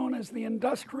was known as the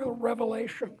Industrial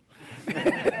Revelation.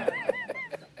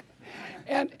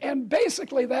 And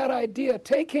basically that idea,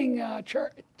 taking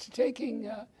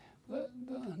the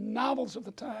novels of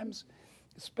the times,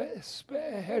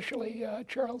 especially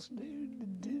Charles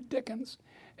Dickens,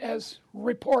 as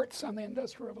reports on the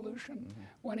Industrial Revolution.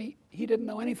 When he didn't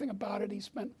know anything about it, he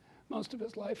spent most of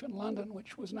his life in London,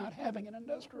 which was not having an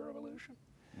Industrial Revolution.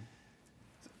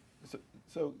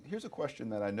 So here's a question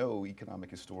that I know economic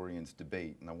historians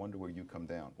debate, and I wonder where you come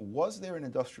down. Was there an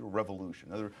Industrial Revolution?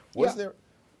 In other words,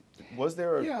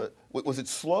 was it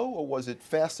slow, or was it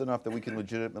fast enough that we can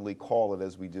legitimately call it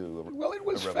as we do? Well, it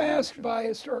was fast by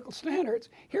historical standards.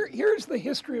 Here's the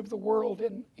history of the world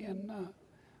in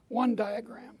one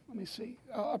diagram. Let me see.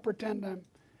 I'll pretend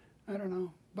I don't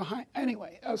know, behind.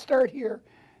 Anyway, I'll start here.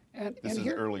 This is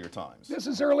earlier times. This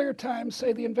is earlier times,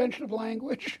 say the invention of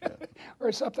language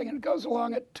or something, and it goes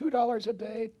along at $2 a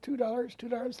day, $2, $2,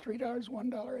 $3,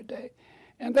 $1 a day.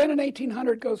 And then in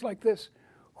 1800 it goes like this.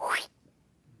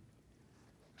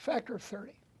 Factor of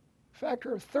 30.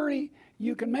 Factor of 30,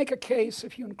 you can make a case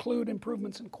if you include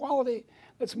improvements in quality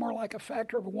that's more like a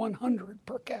factor of 100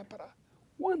 per capita.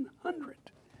 100.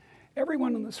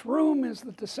 Everyone in this room is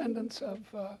the descendants of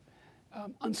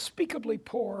unspeakably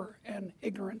poor and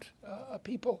ignorant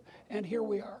people, and here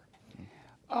we are.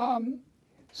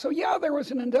 So yeah, there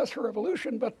was an Industrial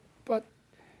Revolution, but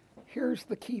here's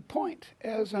the key point.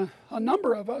 As a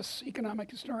number of us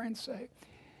economic historians say,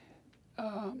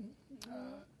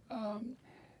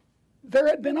 there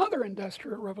had been other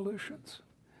industrial revolutions.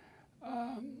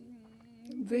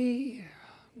 The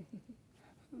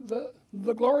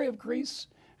glory of Greece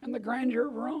and the grandeur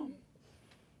of Rome,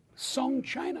 Song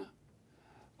China,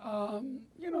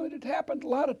 It had happened a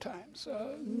lot of times,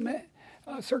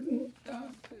 certain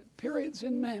periods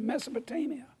in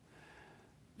Mesopotamia.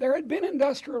 There had been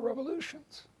industrial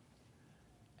revolutions.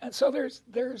 And so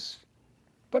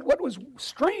but what was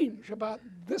strange about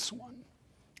this one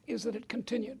is that it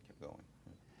continued. Keep going.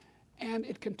 And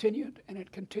it continued, and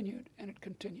it continued, and it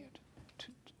continued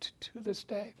to this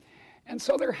day. And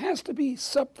so there has to be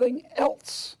something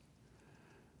else.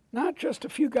 Not just a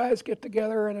few guys get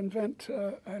together and invent,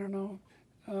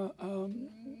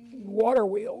 water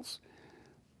wheels,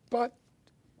 but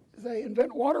they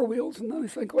invent water wheels and then they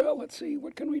think, well, let's see,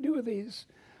 what can we do with these?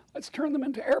 Let's turn them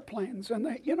into airplanes. And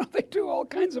they do all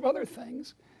kinds of other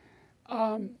things.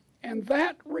 And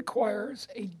that requires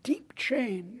a deep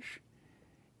change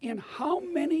in how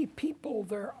many people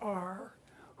there are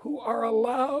who are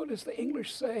allowed, as the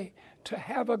English say, to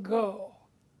have a go.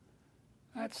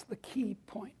 That's the key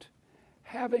point,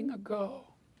 having a go.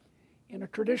 In a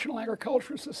traditional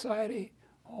agricultural society,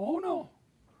 oh no,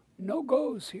 no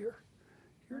goes here.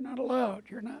 You're not allowed,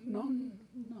 you're not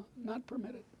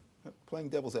permitted. Playing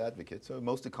devil's advocate, so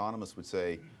most economists would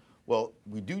say, well,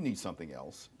 we do need something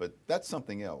else, but that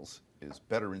something else is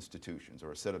better institutions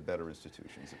or a set of better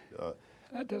institutions.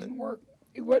 That doesn't work.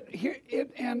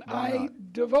 I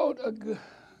devote a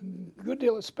good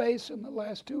deal of space in the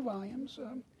last two volumes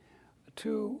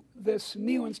to this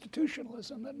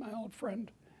neo-institutionalism that my old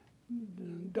friend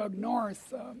Doug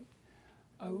North,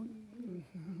 who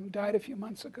died a few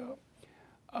months ago,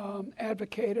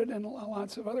 advocated, and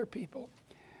lots of other people.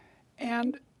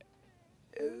 And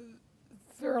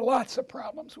there are lots of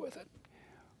problems with it.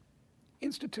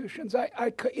 Institutions,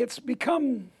 it's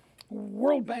become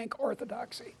World Bank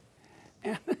orthodoxy.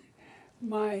 And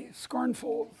my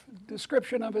scornful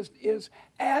description of it is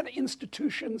add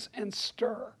institutions and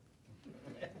stir.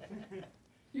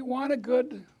 You want a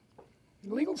good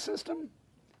legal system?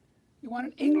 You want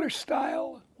an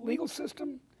English-style legal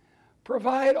system?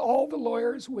 Provide all the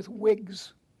lawyers with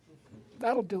wigs.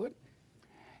 That'll do it.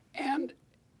 And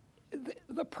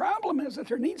the problem is that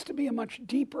there needs to be a much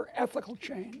deeper ethical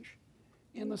change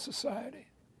in the society.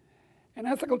 An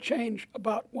ethical change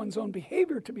about one's own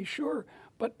behavior, to be sure,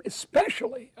 but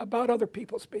especially about other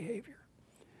people's behavior,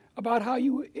 about how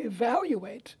you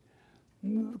evaluate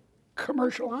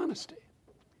commercial honesty.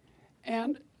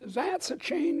 And that's a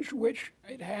change which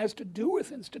it has to do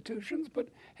with institutions, but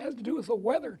has to do with the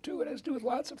weather, too. It has to do with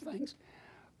lots of things.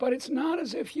 But it's not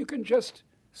as if you can just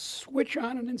switch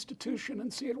on an institution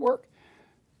and see it work.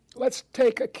 Let's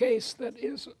take a case that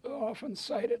is often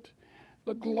cited,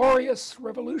 the Glorious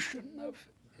Revolution of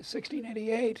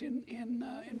 1688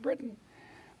 in Britain.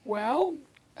 Well,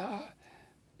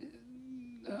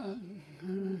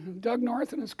 Doug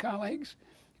North and his colleagues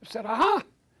have said, aha,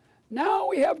 now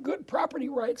we have good property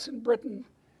rights in Britain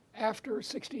after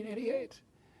 1688.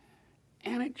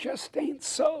 And it just ain't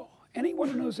so. Anyone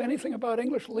who knows anything about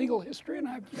English legal history, and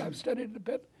I've studied it a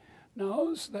bit,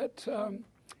 knows that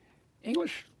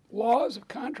English laws of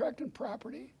contract and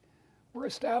property were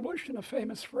established in a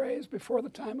famous phrase before the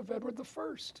time of Edward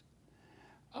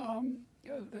I.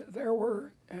 There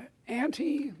were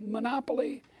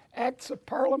anti-monopoly acts of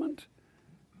Parliament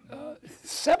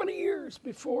 70 years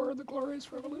before the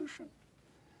Glorious Revolution.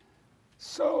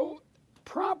 So,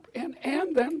 and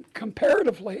then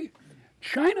comparatively,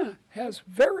 China has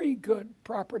very good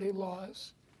property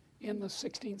laws in the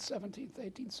 16th, 17th,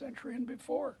 18th century and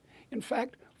before. In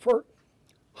fact, for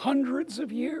hundreds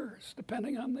of years,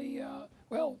 depending on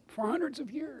for hundreds of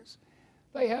years,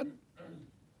 they had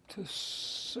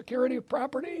security of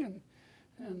property,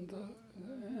 and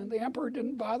the emperor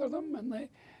didn't bother them,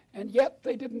 and yet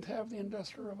they didn't have the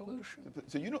Industrial Revolution.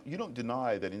 So you don't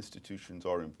deny that institutions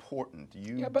are important.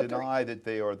 You deny that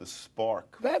they are the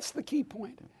spark. That's the key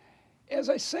point. As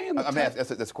I say in the title, that's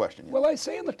the question. Yeah. Well, I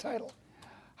say in the title,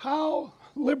 how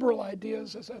liberal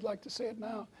ideas, as I'd like to say it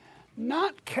now,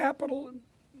 not capital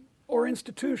or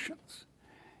institutions,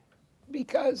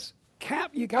 because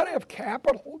you got to have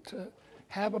capital to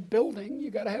have a building. You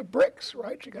got to have bricks,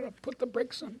 right? You got to put the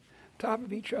bricks on top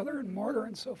of each other and mortar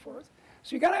and so forth.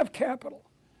 So you got to have capital,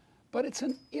 but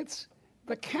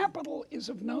the capital is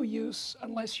of no use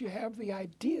unless you have the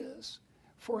ideas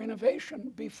for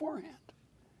innovation beforehand.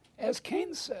 As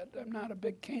Keynes said, I'm not a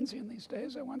big Keynesian these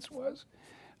days, I once was,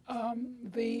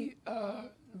 the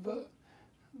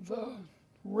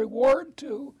reward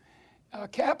to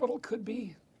capital could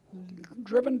be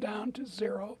driven down to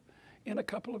zero in a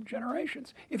couple of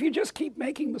generations. If you just keep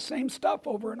making the same stuff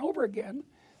over and over again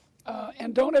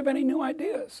and don't have any new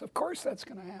ideas, of course that's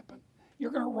going to happen.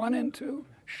 You're going to run into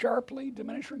sharply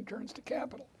diminishing returns to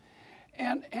capital.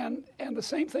 And the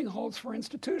same thing holds for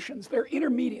institutions. They're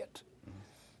intermediate.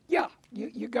 Yeah,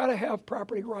 you got to have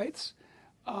property rights.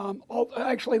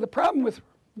 Actually, the problem with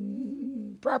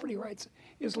property rights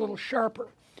is a little sharper,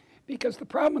 because the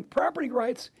problem with property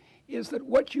rights is that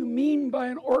what you mean by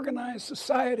an organized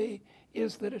society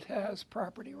is that it has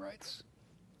property rights.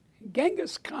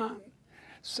 Genghis Khan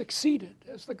succeeded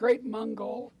as the great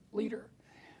Mongol leader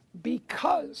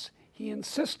because he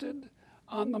insisted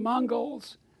on the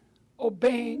Mongols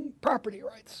obeying property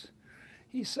rights.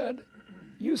 He said,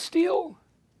 you steal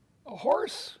a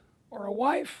horse or a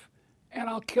wife and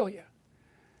I'll kill you.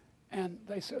 And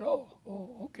they said, oh,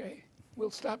 okay,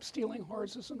 we'll stop stealing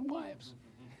horses and wives.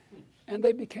 And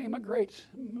they became a great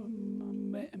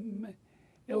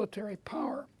military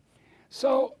power.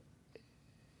 So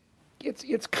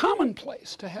it's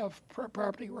commonplace to have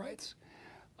property rights.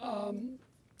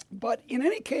 But in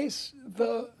any case,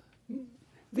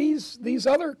 these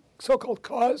other so-called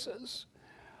causes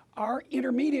are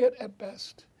intermediate at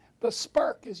best. The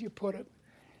spark, as you put it,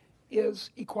 is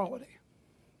equality.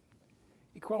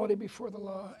 Equality before the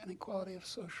law and equality of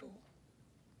social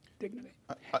dignity.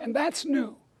 And that's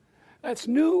new. That's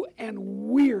new and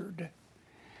weird.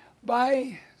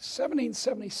 By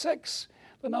 1776,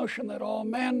 the notion that all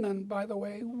men, and by the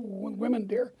way, women,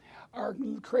 dear, are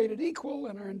created equal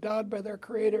and are endowed by their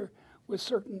Creator with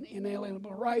certain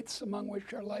inalienable rights, among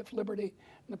which are life, liberty,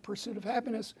 and the pursuit of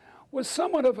happiness, was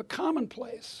somewhat of a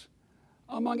commonplace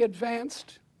among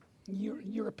advanced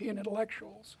European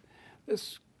intellectuals.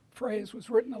 This phrase was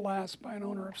written, alas, by an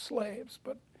owner of slaves,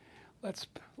 but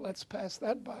let's pass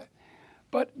that by.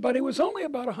 But it was only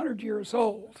about 100 years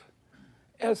old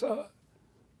as a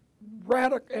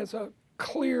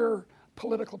clear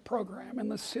political program. In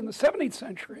the 17th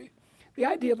century, the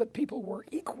idea that people were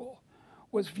equal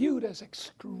was viewed as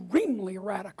extremely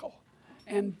radical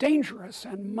and dangerous.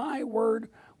 And my word,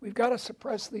 we've got to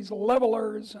suppress these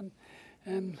levelers and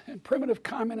primitive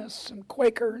communists and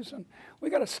Quakers, and we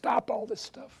got to stop all this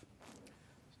stuff.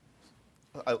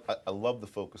 I love the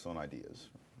focus on ideas.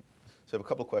 So I have a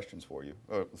couple of questions for you.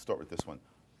 Let's start with this one.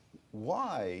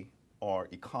 Why are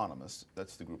economists,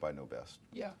 that's the group I know best,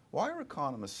 why are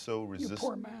economists so resistant? You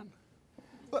poor man.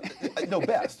 Well, I know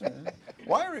best.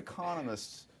 Why are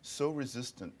economists so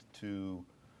resistant to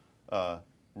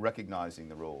recognizing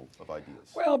the role of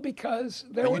ideas? Well, because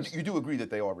you do agree that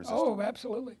they are resistant? Oh,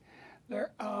 absolutely.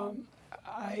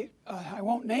 I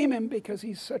won't name him because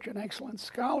he's such an excellent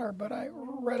scholar, but I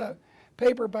read a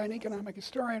paper by an economic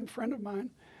historian friend of mine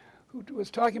who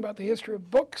was talking about the history of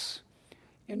books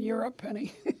in Europe, and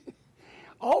he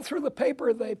all through the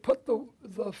paper they put the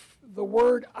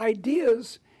word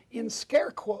ideas in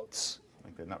scare quotes.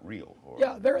 Like they're not real. Or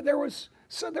yeah, there was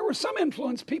some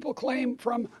influence, people claim,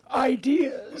 from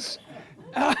ideas.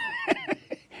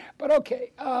 But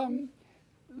okay, I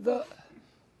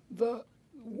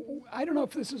don't know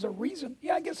if this is a reason.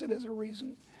 Yeah, I guess it is a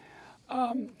reason.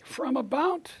 From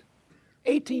about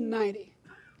 1890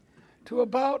 to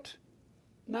about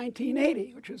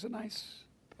 1980, which is a nice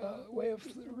way of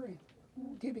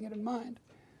keeping it in mind,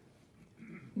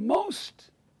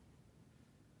 most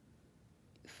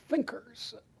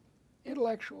thinkers,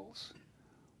 intellectuals,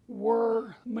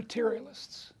 were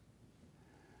materialists.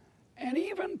 And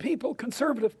even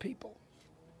conservative people,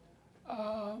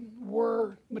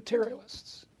 were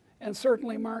materialists, and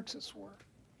certainly Marxists were.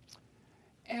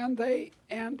 And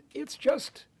it's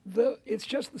just the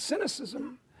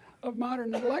cynicism of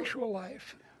modern intellectual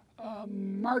life,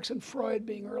 Marx and Freud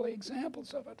being early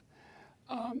examples of it,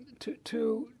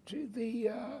 to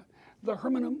the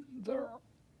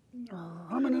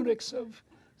hermeneutics of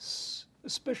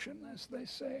suspicion, as they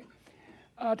say,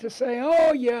 to say,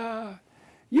 oh yeah,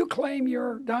 you claim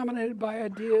you're dominated by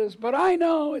ideas, but I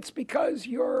know it's because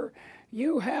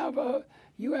you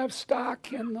have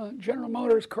stock in the General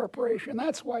Motors Corporation.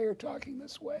 That's why you're talking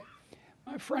this way.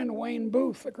 My friend Wayne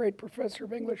Booth, a great professor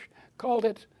of English, called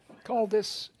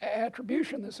this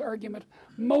attribution, this argument,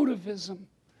 motivism.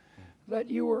 That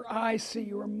I see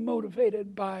you are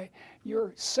motivated by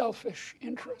your selfish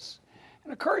interests.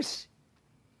 And of course,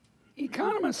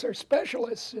 economists are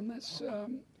specialists in this,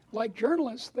 like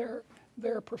journalists, they're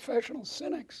professional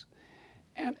cynics.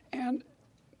 And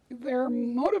they're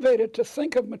motivated to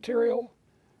think of material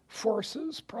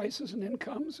forces, prices and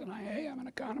incomes, and I'm an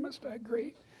economist, I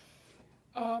agree,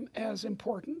 as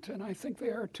important, and I think they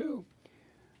are too.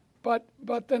 But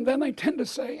then they tend to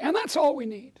say, and that's all we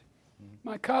need.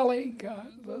 My colleague,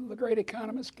 the great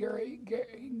economist Gary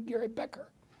Becker,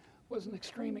 was an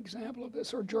extreme example of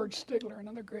this, or George Stigler,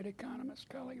 another great economist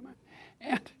colleague of mine.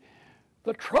 And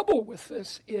the trouble with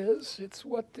this is, it's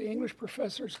what the English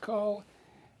professors call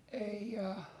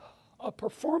a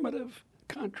performative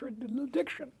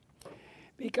contradiction,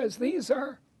 because these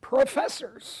are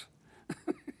professors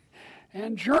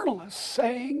and journalists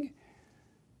saying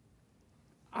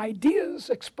ideas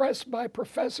expressed by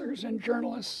professors and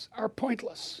journalists are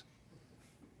pointless.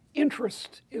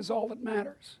 Interest is all that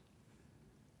matters.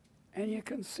 And you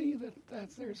can see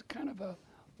that there's kind of a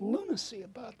lunacy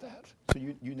about that. So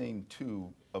you named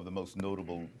two of the most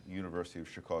notable University of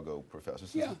Chicago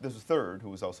professors. Yeah. There's a third who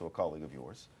was also a colleague of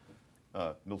yours,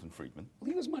 Milton Friedman. Well,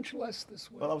 he was much less this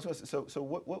way. Well, I was going to say, so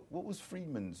what was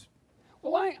Friedman's?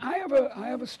 Well, I have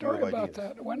a story You have about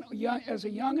ideas. that. When as a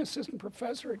young assistant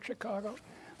professor at Chicago,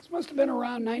 this must have been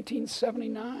around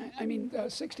 1979. I mean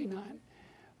 69,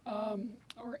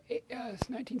 or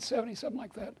 1970, something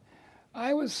like that.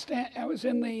 I was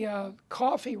in the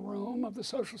coffee room of the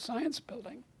Social Science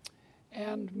Building,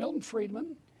 and Milton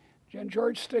Friedman and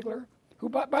George Stigler, who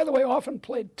by the way often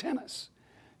played tennis,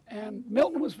 and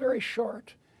Milton was very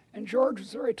short, and George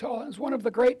was very tall. And it was one of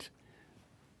the great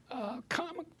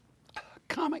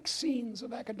comic scenes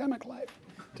of academic life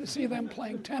to see them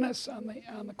playing tennis on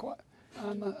the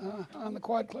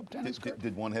Quad Club tennis court.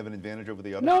 Did one have an advantage over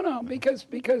the other? No, because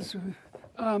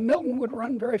Milton would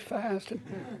run very fast, and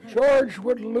George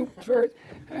would loop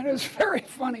and it was very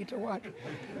funny to watch.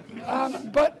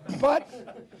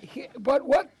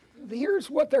 Here's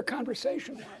what their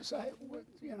conversation was.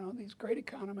 These great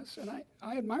economists, and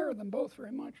I admire them both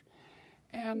very much.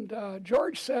 And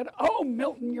George said, "Oh,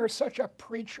 Milton, you're such a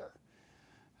preacher.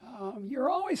 You're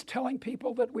always telling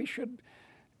people that we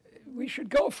should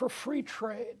go for free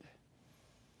trade."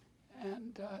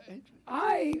 And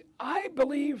I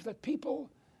believe that people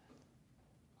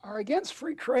are against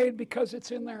free trade because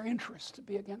it's in their interest to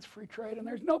be against free trade, and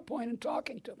there's no point in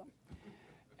talking to them.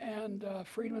 And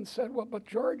Friedman said, "Well, but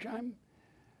George,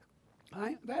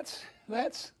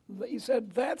 he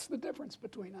said, that's the difference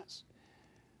between us.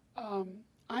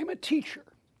 I'm a teacher,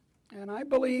 and I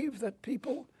believe that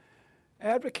people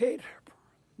advocate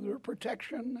their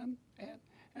protection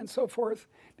and so forth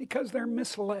because they're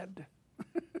misled.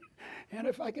 And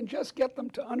if I can just get them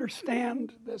to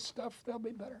understand this stuff, they'll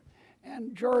be better."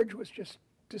 And George was just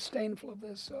disdainful of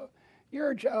this. So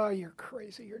you're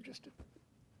crazy. You're just a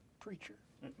preacher.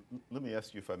 Let me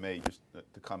ask you, if I may, just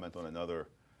to comment on another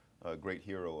great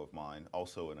hero of mine,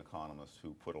 also an economist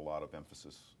who put a lot of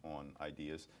emphasis on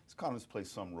ideas. This economist plays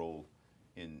some role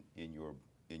in your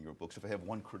books. If I have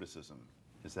one criticism,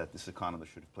 is that this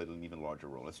economist should have played an even larger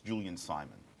role. That's Julian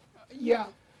Simon. Yeah.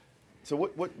 So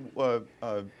what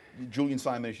Julian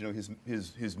Simon, as you know,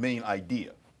 his main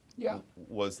idea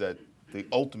was that the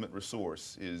ultimate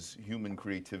resource is human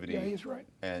creativity. Yeah, he's right.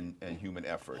 And human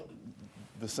effort.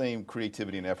 The same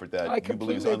creativity and effort that you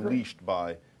believe is completely agree. unleashed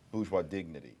by bourgeois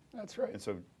dignity. That's right. And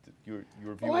so your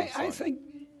view Well, of Simon. I think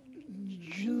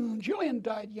Julian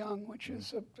died young, which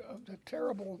is a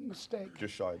terrible mistake.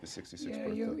 Just shy of the 66th Yeah,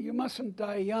 birthday. you mustn't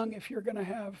die young if you're going to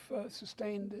have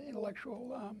sustained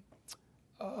intellectual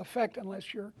effect,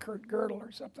 unless you're Kurt Gödel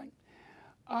or something.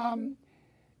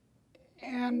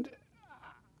 And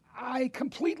I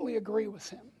completely agree with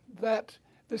him that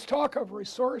this talk of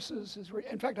resources is,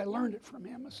 in fact, I learned it from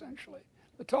him, essentially.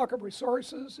 The talk of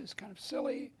resources is kind of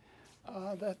silly,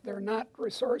 that they're not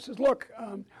resources. Look,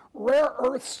 rare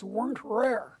earths weren't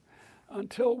rare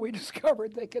until we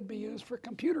discovered they could be used for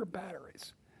computer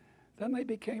batteries. Then they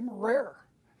became rare.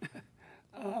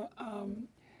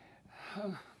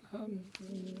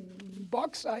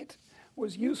 Bauxite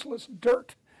was useless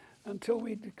dirt until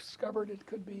we discovered it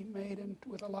could be made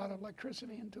with a lot of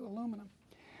electricity into aluminum.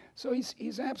 So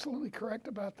he's absolutely correct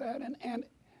about that. And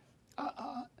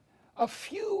a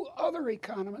few other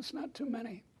economists, not too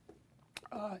many.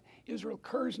 Israel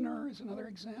Kirzner is another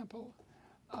example.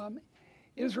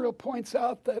 Israel points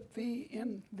out that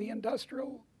in the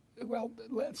industrial, well,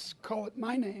 let's call it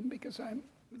my name because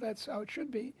that's how it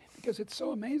should be, because it's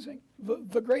so amazing.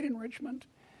 The Great Enrichment,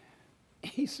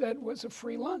 he said, was a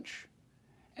free lunch,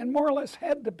 and more or less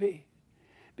had to be,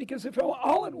 because if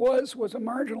all it was a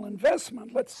marginal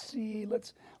investment, let's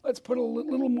put a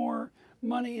little more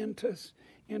money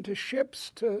into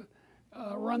ships to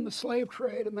run the slave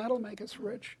trade, and that'll make us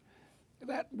rich.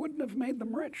 That wouldn't have made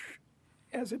them rich,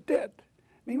 as it did.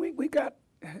 I mean, we got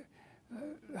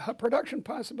a production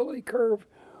possibility curve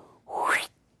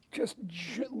just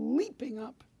leaping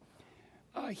up.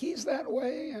 He's that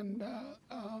way, and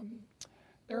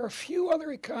there are a few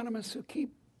other economists who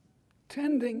keep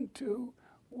tending to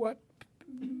what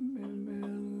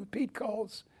Pete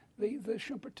calls the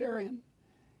Schumpeterian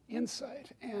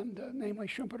insight, and namely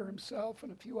Schumpeter himself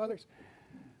and a few others.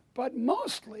 But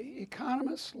mostly,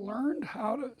 economists learned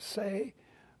how to say,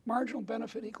 marginal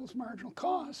benefit equals marginal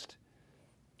cost,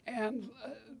 and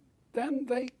then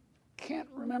they can't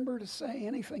remember to say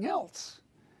anything else.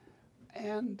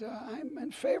 And I'm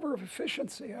in favor of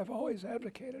efficiency. I've always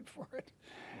advocated for it.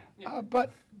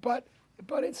 But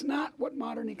it's not what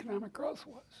modern economic growth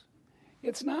was.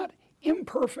 It's not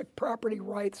imperfect property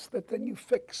rights that then you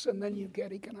fix and then you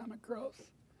get economic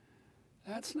growth.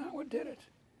 That's not what did it.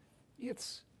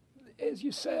 It's, as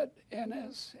you said, and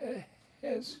as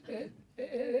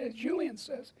Julian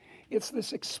says, it's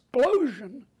this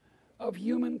explosion of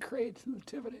human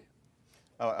creativity.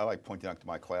 I like pointing out to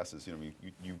my classes, you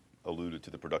alluded to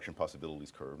the production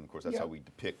possibilities curve, and of course that's how we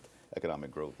depict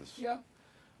economic growth, this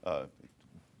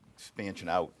expansion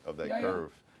out of that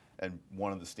curve. And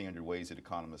one of the standard ways that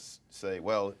economists say,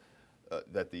 well,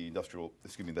 that the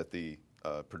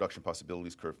production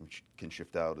possibilities curve can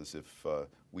shift out is if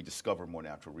we discover more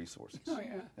natural resources. Oh,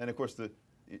 yeah. And of course,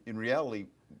 in reality,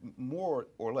 more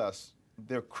or less,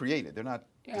 they're created. They're not.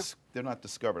 They're not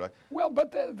discovered. Well,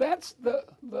 but that's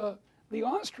the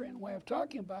Austrian way of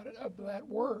talking about it. Of that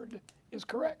word is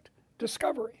correct.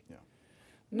 Discovery. Yeah.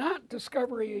 Not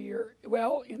discovery. In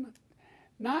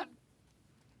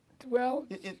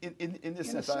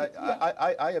this sense,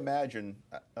 I imagine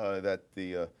that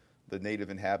the native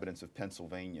inhabitants of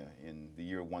Pennsylvania in the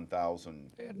year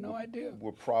 1000 they had no idea.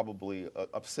 Were probably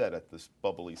upset at this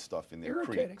bubbly stuff in their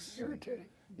creeks. Irritating.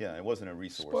 Yeah, it wasn't a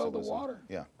resource. Spoiled the water.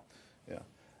 Yeah.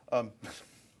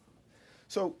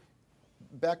 So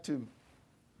back to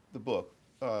the book,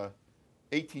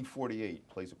 1848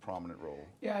 plays a prominent role.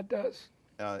 Yeah, it does.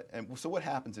 And so what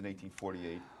happens in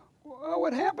 1848? Well,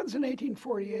 what happens in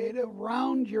 1848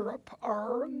 around Europe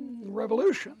are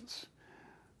revolutions,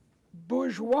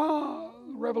 bourgeois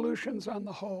revolutions on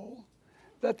the whole,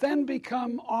 that then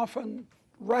become often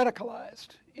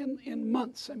radicalized in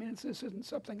months. I mean, this isn't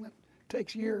something that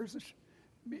takes years. It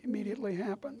immediately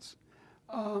happens.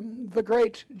 The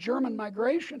great German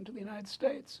migration to the United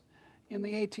States in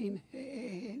the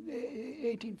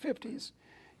 1850s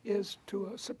is, to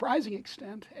a surprising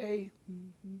extent, a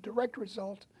direct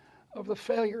result of the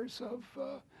failures of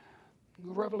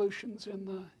revolutions in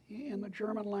the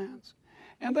German lands,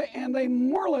 and they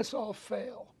more or less all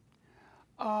fail.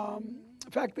 In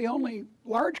fact, the only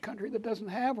large country that doesn't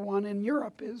have one in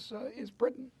Europe is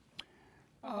Britain,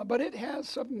 but it has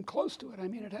something close to it. I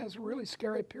mean, it has a really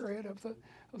scary period of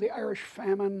the Irish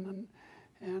famine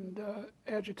and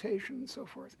agitation and so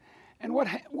forth, and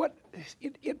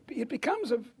it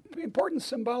becomes an important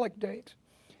symbolic date,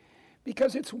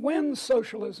 because it's when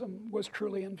socialism was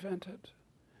truly invented,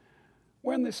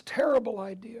 when this terrible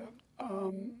idea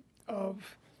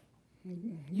of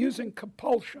using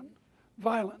compulsion,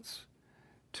 violence,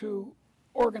 to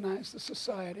organize the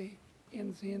society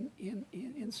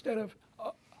instead of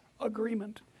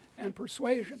agreement and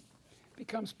persuasion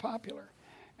becomes popular.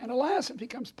 And alas, it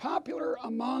becomes popular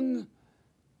among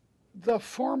the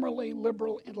formerly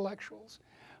liberal intellectuals.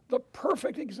 The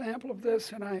perfect example of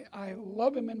this, and I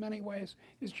love him in many ways,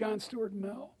 is John Stuart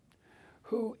Mill,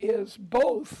 who is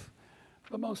both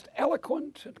the most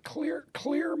eloquent and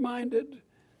clear-minded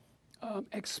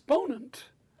exponent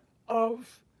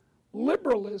of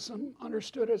liberalism,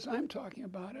 understood as I'm talking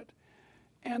about it,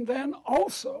 and then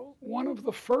also one of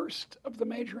the first of the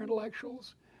major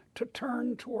intellectuals to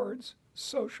turn towards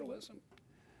socialism.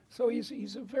 So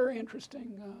he's a very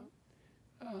interesting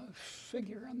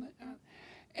figure.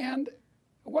 And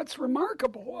what's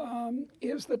remarkable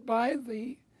is that by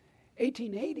the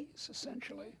 1880s,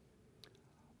 essentially,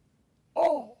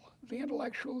 all the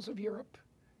intellectuals of Europe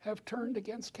have turned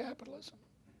against capitalism.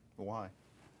 Why?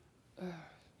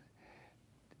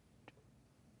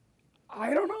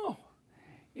 I don't know.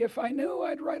 If I knew,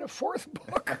 I'd write a fourth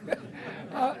book.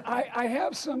 I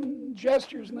have some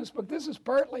gestures in this book. This is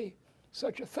partly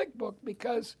such a thick book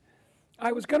because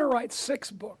I was going to write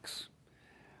 6 books.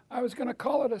 I was going to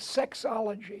call it a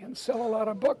sexology and sell a lot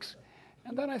of books.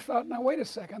 And then I thought, now wait a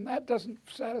second, that doesn't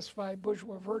satisfy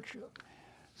bourgeois virtue.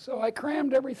 So I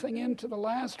crammed everything into the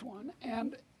last one,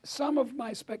 and some of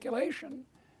my speculation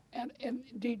and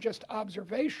indeed just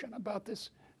observation about this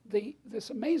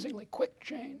amazingly quick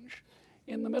change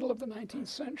in the middle of the 19th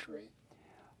century.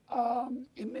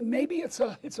 Maybe it's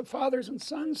a fathers and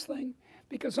sons thing,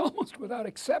 because almost without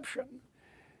exception,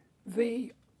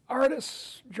 the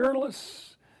artists,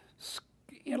 journalists,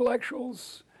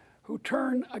 intellectuals who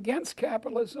turn against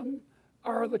capitalism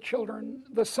are the children,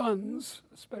 the sons,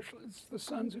 especially it's the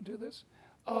sons who do this,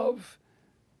 of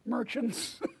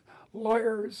merchants,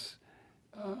 lawyers,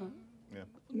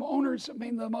 owners. I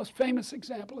mean, the most famous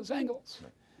example is Engels,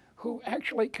 who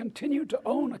actually continued to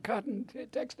own a cotton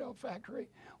textile factory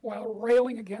while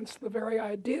railing against the very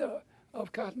idea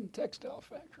of cotton textile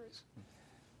factories.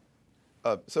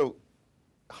 So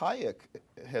Hayek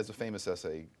has a famous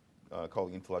essay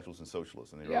called Intellectuals and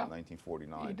Socialism, and he wrote it in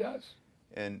 1949. He does.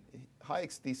 And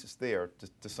Hayek's thesis there,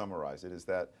 to summarize it, is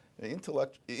that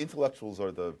intellectuals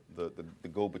are the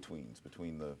go-betweens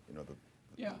between the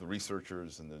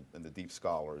researchers and the deep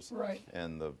scholars, Right.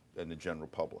 and the general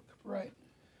public. Right.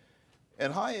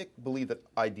 And Hayek believed that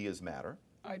ideas matter.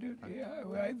 I do. Yeah,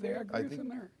 I agree with him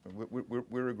there.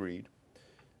 We're agreed.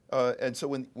 And so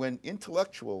when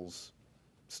intellectuals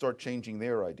start changing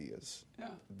their ideas,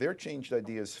 their changed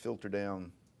ideas filter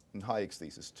down, in Hayek's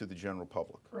thesis, to the general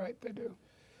public. Right, they do.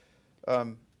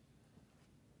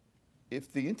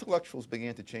 If the intellectuals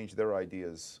began to change their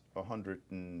ideas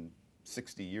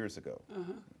 160 years ago,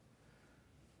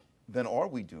 then are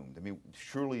we doomed? I mean,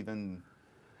 surely then.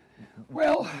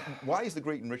 Well, why is the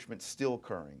Great Enrichment still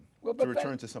occurring? Well, to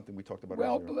return to something we talked about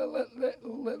earlier.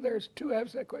 Well, there's two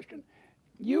halves to that question.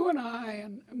 You and I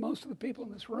and most of the people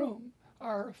in this room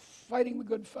are fighting the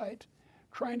good fight,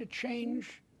 trying to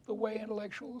change the way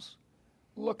intellectuals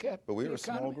look at the economy. But we're a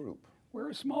small group. We're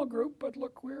a small group, but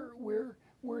look, we're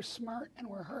smart and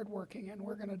we're hardworking and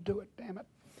we're going to do it. Damn it!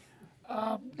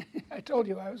 I told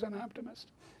you I was an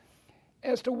optimist.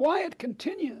 As to why it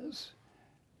continues,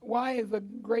 why the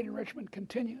Great Enrichment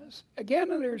continues, again,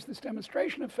 there's this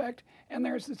demonstration effect, and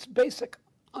there's this basic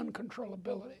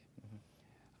uncontrollability.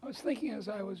 I was thinking as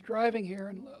I was driving here,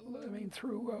 and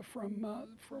through from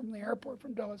the airport,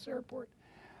 from Dulles Airport,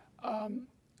 I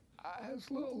was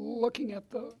looking at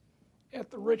the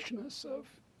richness of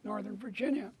Northern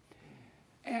Virginia,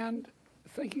 and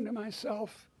thinking to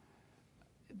myself,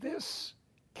 this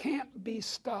can't be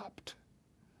stopped.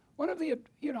 One of the,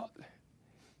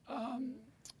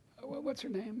 what's her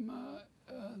name?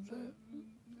 The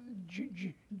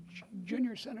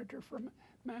junior senator from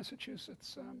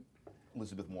Massachusetts.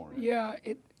 Elizabeth Warren. Yeah,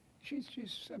 she's.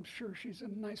 I'm sure she's a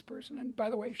nice person. And by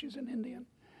the way, she's an Indian.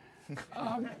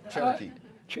 Cherokee.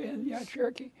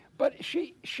 Cherokee. But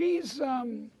she's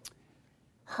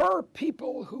her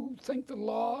people who think the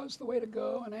law is the way to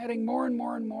go, and adding more and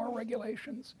more and more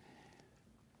regulations.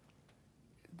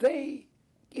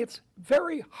 It's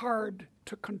very hard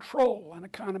to control an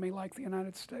economy like the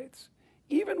United States,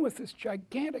 even with this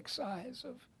gigantic size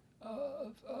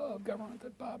of government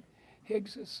that Bob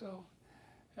Higgs is so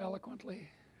eloquently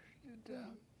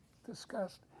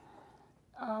discussed.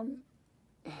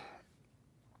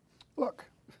 Look,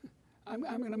 I'm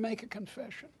going to make a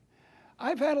confession.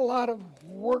 I've had a lot of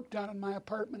work done in my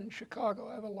apartment in Chicago.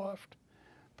 I have a loft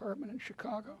apartment in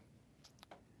Chicago.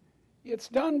 It's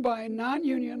done by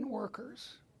non-union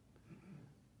workers,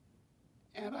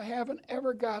 and I haven't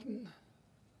ever gotten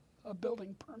a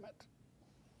building permit.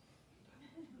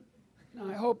 Now,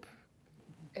 I hope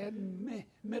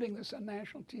admitting this on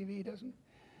national TV doesn't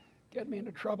get me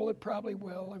into trouble. It probably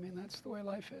will. I mean, that's the way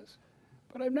life is.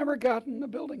 But I've never gotten a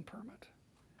building permit.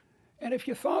 And if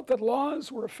you thought that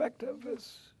laws were effective,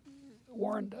 as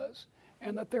Warren does,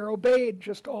 and that they're obeyed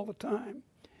just all the time,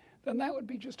 then that would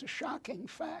be just a shocking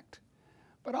fact.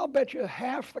 But I'll bet you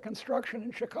half the construction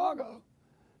in Chicago,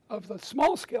 of the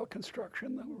small-scale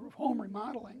construction, the home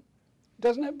remodeling,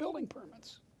 doesn't have building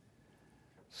permits.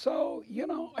 So,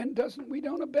 and we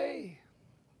don't obey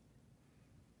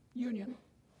union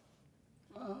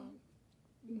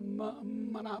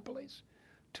monopolies.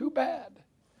 Too bad.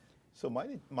 So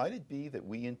might it be that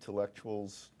we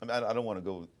intellectuals, I don't want to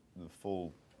go the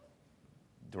full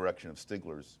direction of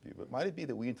Stigler's view, but might it be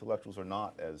that we intellectuals are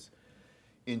not as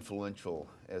influential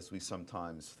as we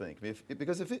sometimes think? I mean,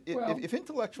 because if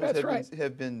intellectuals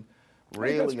have been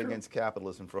railing against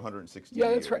capitalism for 160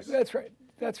 years.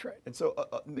 That's right. And so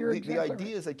the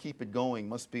ideas that keep it going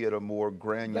must be at a more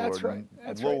granular,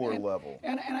 lower level.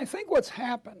 And I think what's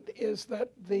happened is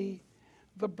that the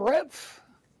breadth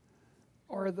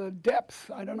or the depth,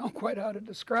 I don't know quite how to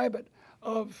describe it,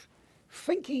 of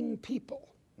thinking people,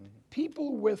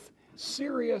 people with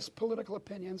serious political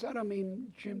opinions. I don't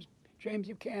mean James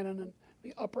Buchanan and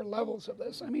the upper levels of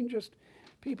this. I mean just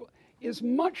people, is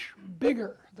much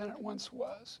bigger than it once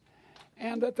was.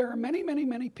 And that there are many, many,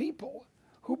 many people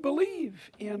who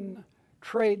believe in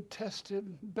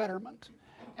trade-tested betterment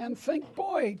and think,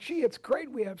 boy, gee, it's great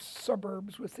we have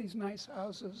suburbs with these nice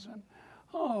houses, and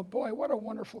oh boy, what a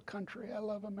wonderful country. I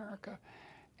love America.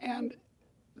 And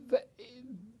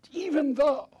even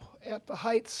though at the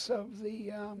heights of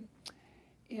the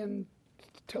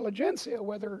intelligentsia,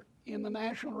 whether in the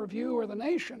National Review or the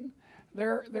Nation,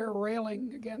 they're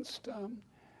railing against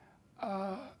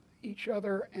each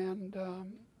other and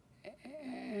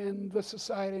and the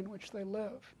society in which they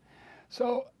live.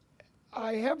 So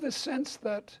I have this sense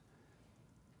that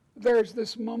there's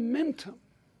this momentum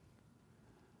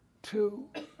to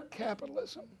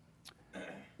capitalism,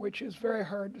 which is very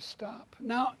hard to stop.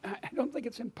 Now, I don't think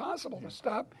it's impossible to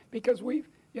stop because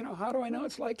how do I know?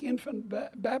 It's like infant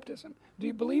baptism. Do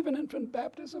you believe in infant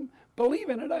baptism? Believe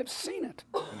in it. I've seen it.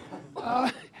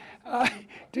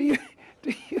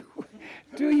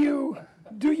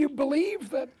 Do you believe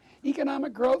that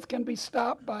economic growth can be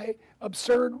stopped by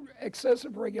absurd,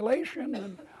 excessive regulation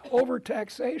and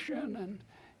overtaxation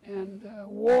and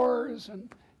wars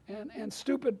and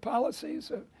stupid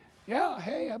policies? Yeah,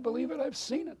 hey, I believe it. I've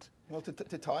seen it. Well, to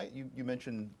tie it, you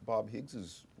mentioned Bob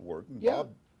Higgs's work. And Yeah.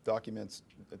 Bob documents,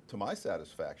 to my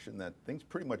satisfaction, that things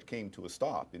pretty much came to a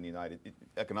stop in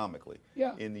economically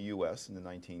Yeah. in the U.S. in the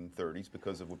 1930s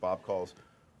because of what Bob calls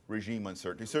regime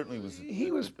uncertainty. Certainly was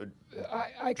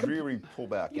a dreary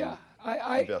pullback in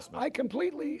investment. I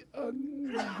completely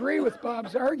agree with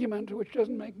Bob's argument, which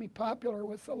doesn't make me popular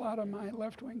with a lot of my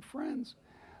left-wing friends.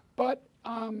 But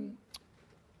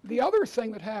the other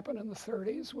thing that happened in the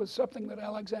 30s was something that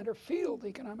Alexander Field, the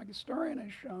economic historian,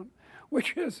 has shown,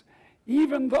 which is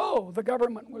even though the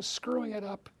government was screwing it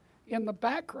up in the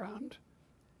background,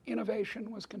 innovation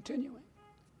was continuing.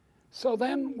 So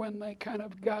then when they kind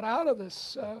of got out of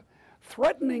this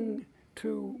threatening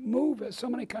to move, as so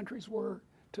many countries were,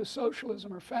 to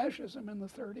socialism or fascism in the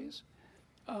 30s,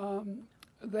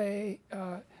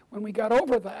 when we got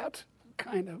over that,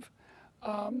 kind of,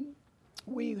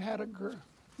 we had a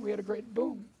great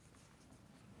boom.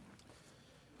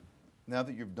 Now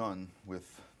that you're done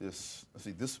with this,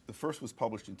 the first was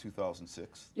published in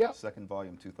 2006. Yeah. Second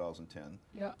volume 2010.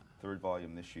 Yeah. Third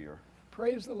volume this year.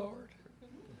 Praise the Lord.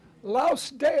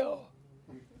 Laus Deo.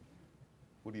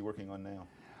 What are you working on now?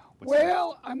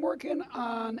 Well, I'm working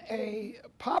on a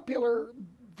popular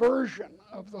version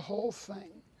of the whole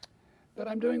thing that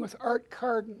I'm doing with Art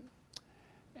Carden.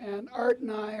 And Art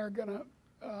and I are going to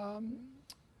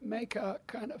make a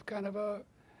kind of a,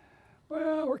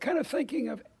 well, we're kind of thinking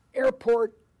of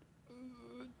airport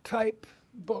type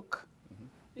book. Mm-hmm.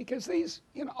 Because these,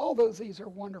 although these are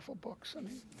wonderful books, I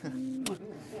mean,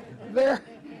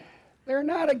 they're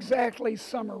not exactly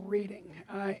summer reading,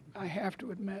 I have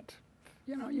to admit.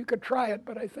 You could try it,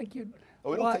 but I think you'd...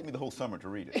 Oh, it'll take me the whole summer to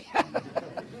read it.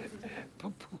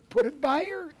 Put it by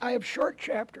I have short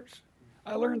chapters.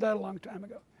 I learned that a long time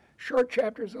ago. Short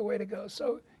chapters are the way to go.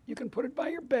 So you can put it by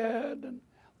your bed, and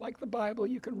like the Bible,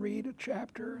 you can read a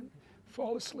chapter and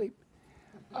fall asleep.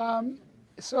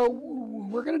 So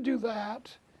we're going to do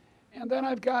that. And then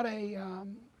I've got a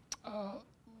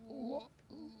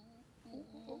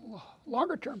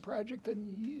longer-term project that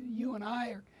you and I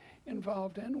are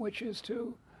involved in, which is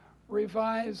to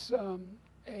revise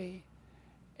a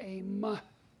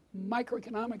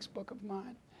microeconomics book of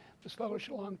mine. It was published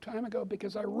a long time ago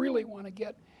because I really want to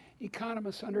get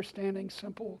economists understanding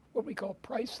simple, what we call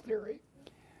price theory.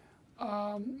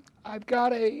 I've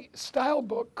got a style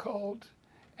book called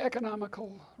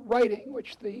Economical Writing,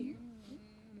 which the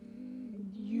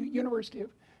University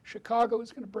of Chicago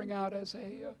is going to bring out as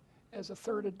a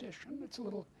third edition. It's a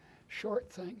little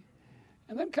short thing.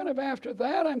 And then kind of after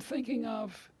that, I'm thinking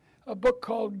of a book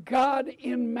called God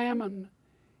in Mammon,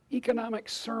 Economic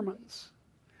Sermons.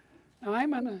 Now,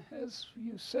 as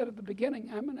you said at the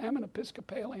beginning, I'm an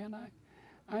Episcopalian.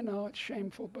 I know it's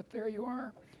shameful, but there you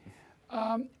are.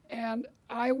 And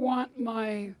I want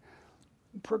my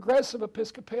progressive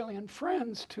Episcopalian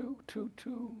friends to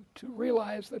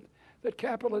realize that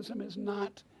capitalism is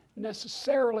not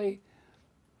necessarily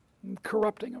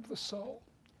corrupting of the soul.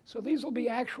 So these will be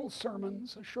actual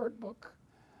sermons, a short book,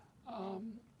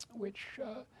 which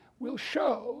will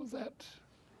show that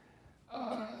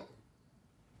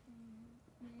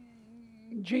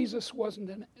Jesus wasn't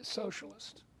a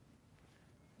socialist.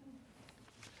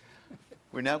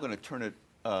 We're now going to turn it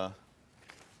to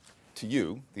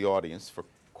you, the audience, for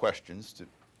questions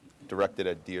directed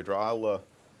at Deirdre. I'll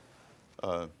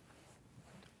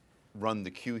run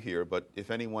the queue here, but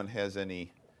if anyone has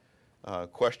any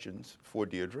questions for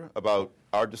Deirdre about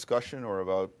our discussion or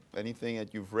about anything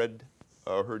that you've read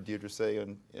or heard Deirdre say,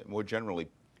 and more generally,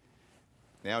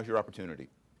 now's your opportunity.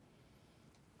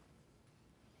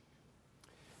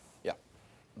 Yeah,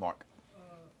 Mark.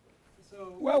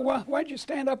 Well, why don't you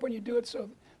stand up when you do it so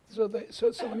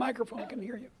the microphone can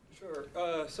hear you? Sure.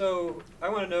 So I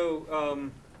want to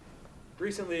know,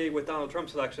 recently with Donald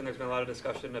Trump's election, there's been a lot of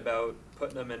discussion about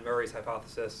Putnam and Murray's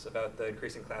hypothesis about the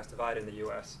increasing class divide in the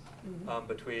U.S.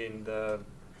 Between the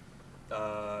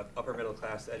upper middle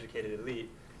class educated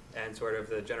elite and sort of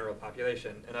the general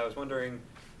population. And I was wondering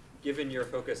given your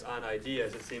focus on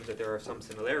ideas, it seems that there are some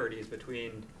similarities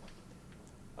between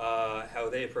how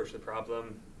they approach the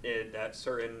problem, in that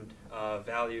certain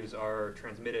values are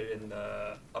transmitted in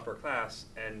the upper class,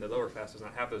 and the lower class does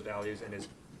not have those values, and is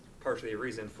partially a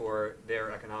reason for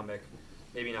their economic,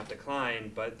 maybe not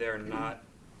decline, but their lack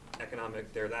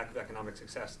of economic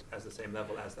success as the same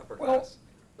level as the upper class.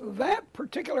 That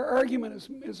particular argument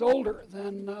is older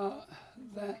than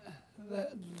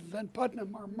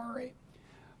Putnam or Murray.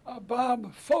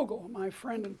 Bob Fogel, my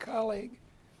friend and colleague,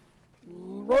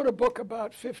 wrote a book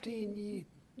about 15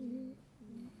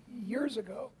 years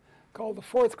ago called The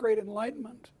Fourth Great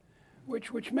Enlightenment,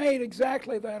 which made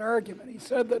exactly that argument. He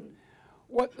said that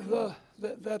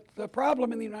the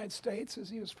problem in the United States, as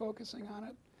he was focusing on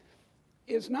it,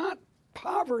 is not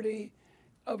poverty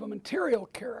of a material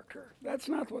character. That's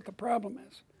not what the problem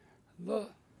is.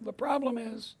 The problem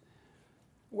is,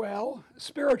 well,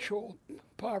 spiritual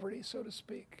poverty, so to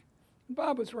speak.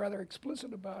 Bob was rather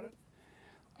explicit about it.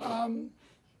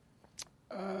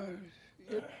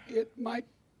 It might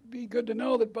be good to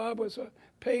know that Bob was a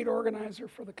paid organizer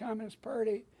for the Communist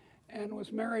Party and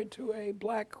was married to a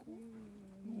black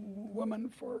woman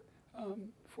for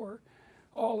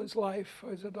all his life,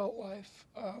 his adult life,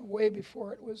 way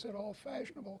before it was at all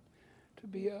fashionable to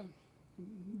be a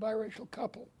biracial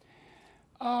couple.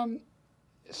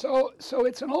 So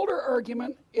it's an older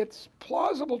argument. It's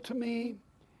plausible to me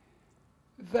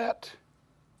that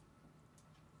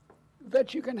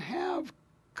you can have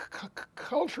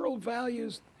cultural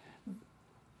values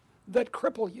that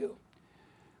cripple you.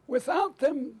 Without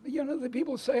them, the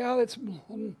people say, oh, it's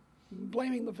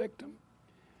blaming the victim.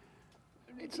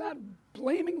 It's not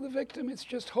blaming the victim, it's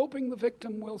just hoping the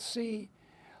victim will see.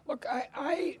 Look,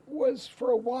 I was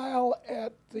for a while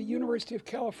at the University of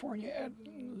California at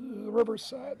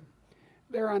Riverside.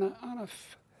 There on a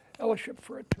fellowship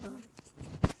for a term.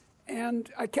 And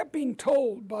I kept being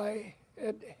told by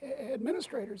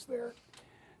administrators there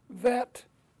that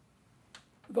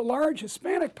the large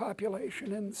Hispanic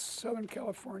population in Southern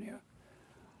California,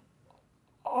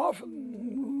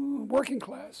 often working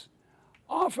class,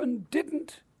 often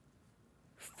didn't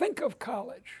think of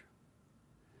college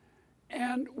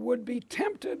and would be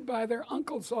tempted by their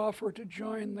uncle's offer to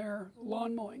join their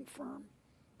lawn mowing firm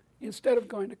instead of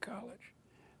going to college.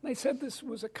 And they said this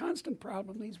was a constant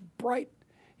problem. These bright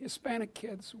Hispanic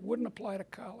kids wouldn't apply to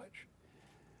college.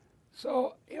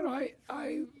 So,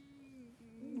 I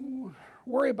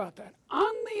worry about that.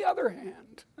 On the other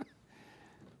hand,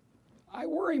 I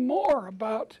worry more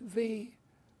about the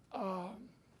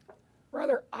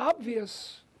rather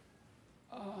obvious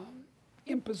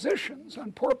impositions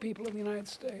on poor people in the United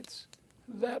States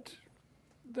that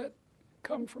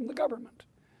come from the government.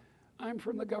 I'm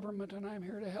from the government and I'm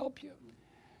here to help you.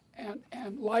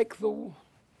 And like the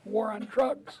war on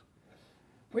drugs,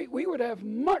 we would have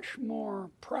much more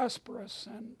prosperous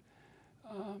and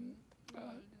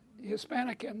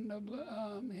Hispanic and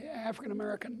African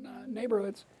American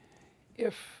neighborhoods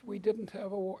if we didn't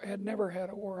have had never had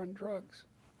a war on drugs.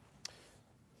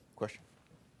 Question?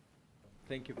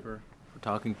 Thank you for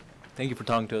talking. Thank you for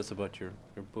talking to us about your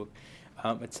book.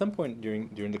 At some point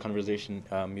during the conversation,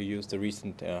 you used the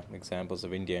recent examples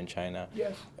of India and China,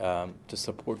 yes, to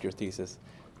support your thesis.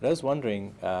 But I was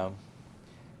wondering, so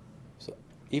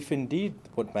if indeed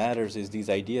what matters is these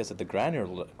ideas at the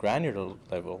granular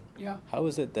level, yeah, how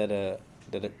is it that a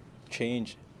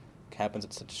change happens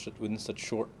at within such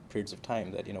short periods of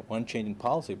time that one change in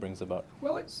policy brings about?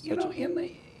 Well, it's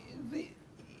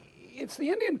it's the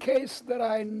Indian case that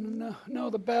I know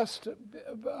the best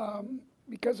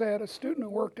because I had a student who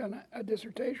worked on a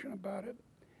dissertation about it.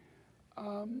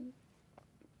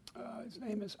 His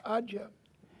name is Adya.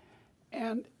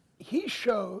 And he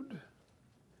showed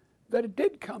that it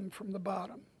did come from the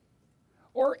bottom.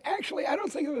 Or actually, I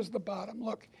don't think it was the bottom.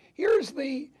 Look, here's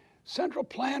the central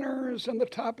planners and the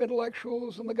top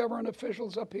intellectuals and the government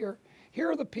officials up here. Here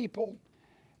are the people.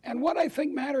 And what I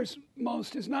think matters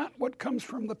most is not what comes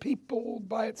from the people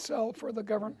by itself or the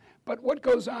government, but what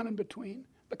goes on in between.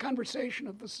 The conversation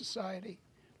of the society,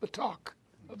 the talk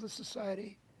of the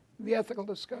society, the ethical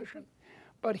discussion.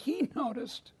 But he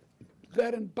noticed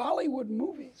that in Bollywood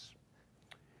movies,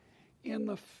 in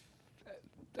the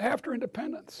after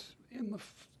independence, in the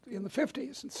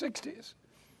 50s and 60s,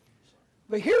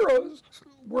 the heroes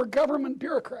were government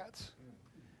bureaucrats,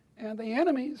 and the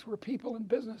enemies were people in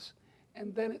business.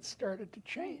 And then it started to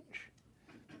change.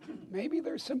 Maybe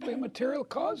there's simply a material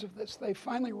cause of this. They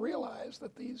finally realized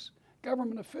that these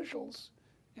government officials,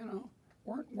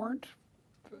 weren't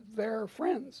their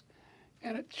friends,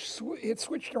 and it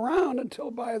switched around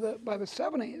until by the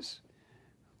 70s,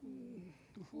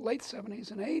 late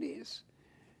 70s and 80s,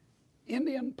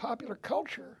 Indian popular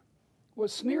culture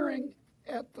was sneering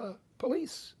at the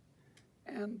police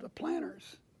and the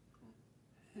planners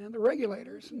and the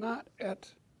regulators, not at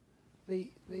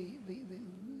the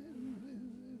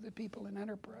people in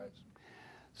enterprise.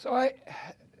 So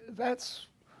that's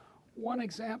one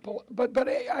example. But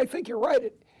I think you're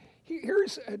right.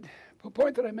 Here's a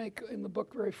point that I make in the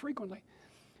book very frequently.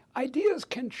 Ideas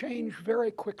can change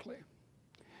very quickly.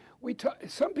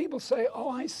 Some people say, oh,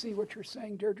 I see what you're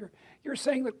saying, Deirdre. You're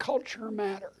saying that culture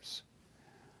matters.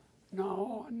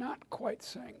 No, I'm not quite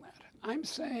saying that. I'm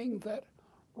saying that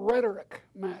rhetoric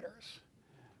matters,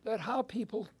 that how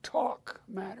people talk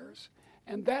matters,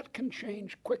 and that can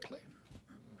change quickly,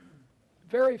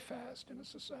 very fast in a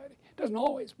society. It doesn't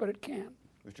always, but it can.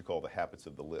 What you call the habits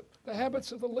of the lip. The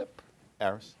habits of the lip.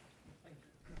 Aris?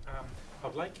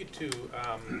 I'd like you to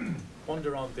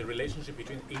ponder on the relationship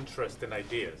between interest and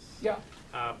ideas. Yeah.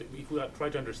 If we try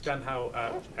to understand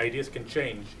how ideas can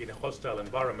change in a hostile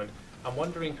environment, I'm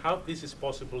wondering how this is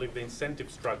possible if the incentive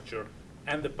structure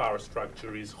and the power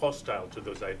structure is hostile to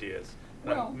those ideas.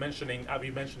 And Well, I'll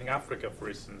be mentioning Africa, for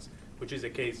instance, which is a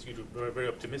case you were very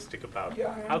optimistic about.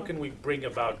 Yeah, I How am. can we bring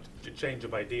about the change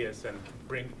of ideas and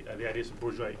bring the ideas of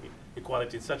bourgeois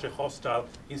equality in such a hostile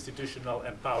institutional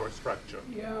and power structure?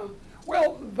 Yeah.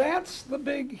 Well, that's the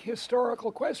big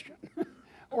historical question,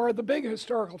 or the big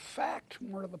historical fact,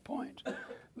 more to the point,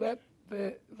 that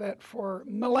for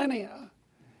millennia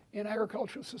in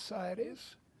agricultural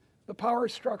societies, the power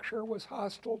structure was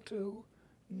hostile to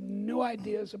new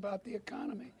ideas about the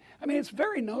economy. I mean, it's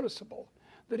very noticeable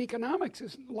that economics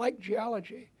is, like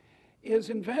geology, is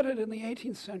invented in the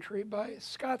 18th century by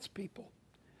Scots people.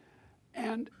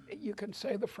 And you can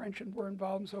say the French were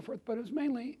involved and so forth, but it was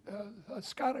mainly a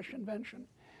Scottish invention.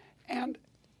 And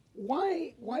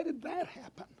why did that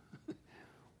happen?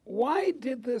 Why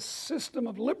did this system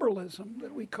of liberalism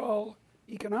that we call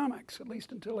economics, at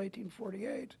least until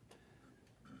 1848,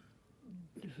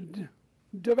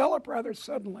 develop rather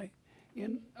suddenly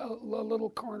in a little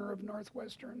corner of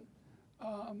northwestern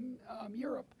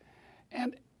Europe?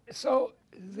 And so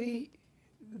the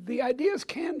ideas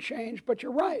can change, but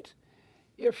you're right.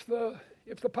 If the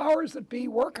powers that be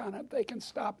work on it, they can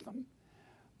stop them,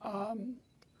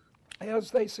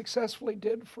 as they successfully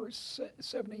did for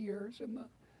 70 years in the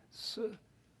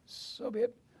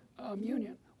Soviet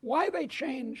Union. Why they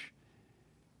change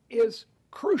is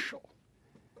crucial,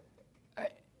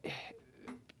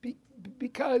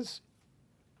 because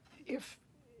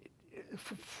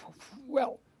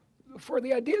for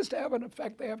the ideas to have an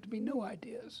effect, they have to be new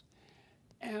ideas.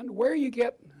 And where you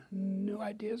get new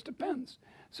ideas depends.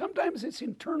 Sometimes it's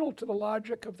internal to the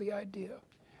logic of the idea.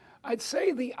 I'd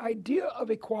say the idea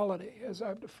of equality, as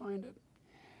I've defined it,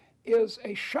 is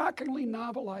a shockingly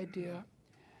novel idea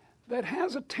that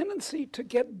has a tendency to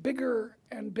get bigger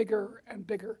and bigger and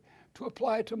bigger, to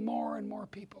apply to more and more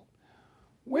people.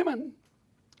 Women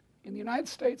in the United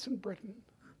States and Britain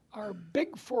are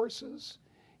big forces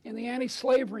in the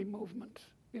anti-slavery movement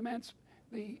in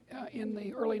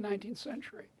the early 19th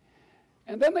century.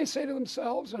 And then they say to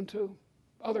themselves and to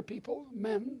other people,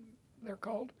 men they're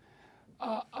called,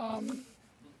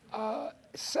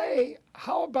 say,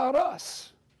 how about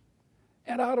us?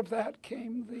 And out of that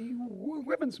came the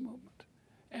women's movement,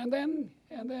 and then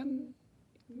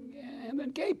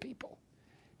gay people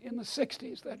in the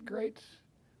 60s, that great,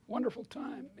 wonderful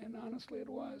time, and honestly it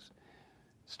was,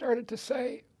 started to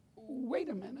say, wait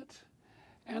a minute.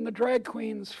 And the drag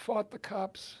queens fought the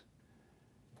cops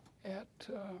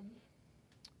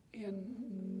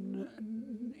in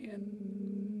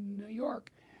New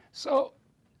York. So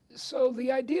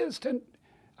the ideas tend,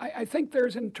 I think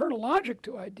there's internal logic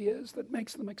to ideas that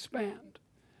makes them expand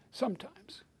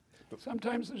sometimes.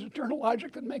 Sometimes there's internal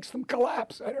logic that makes them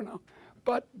collapse, I don't know.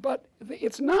 But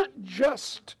it's not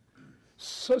just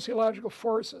sociological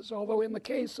forces, although in the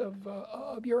case of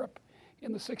Europe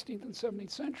in the 16th and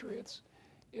 17th century,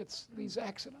 it's these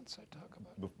accidents I talk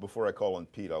about. Before I call on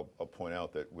Pete, I'll point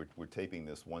out that we're taping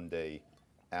this one day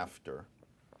after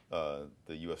the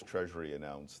U.S. Treasury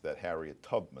announced that Harriet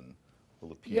Tubman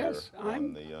will appear Yes,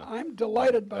 on the I'm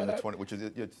delighted by that. 20, which is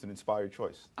it's an inspired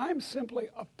choice. I'm simply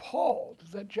appalled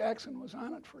that Jackson was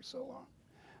on it for so long.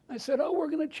 I said, oh,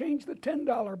 we're going to change the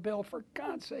 $10 bill. For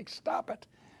God's sake, stop it.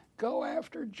 Go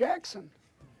after Jackson.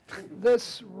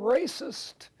 This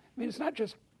racist, I mean, it's not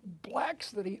just blacks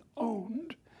that he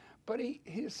owned, but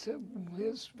his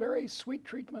very sweet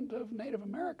treatment of Native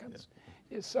Americans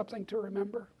is something to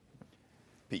remember.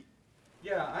 Pete.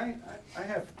 Yeah, I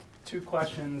have two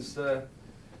questions. The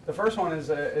first one is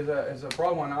a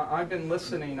broad one. I've been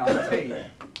listening on tape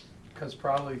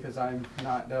probably because I'm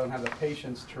don't have the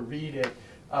patience to read it,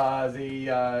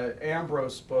 the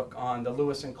Ambrose book on the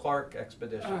Lewis and Clark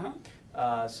expedition.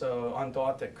 So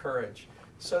Undaunted Courage.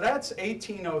 So that's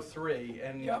 1803,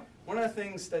 and one of the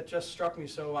things that just struck me.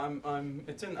 So I'm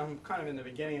kind of in the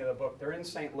beginning of the book. They're in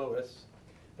St. Louis.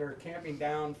 They're camping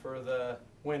down for the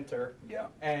winter.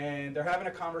 And they're having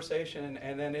a conversation,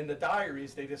 and then in the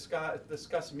diaries they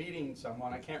discuss meeting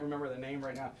someone. I can't remember the name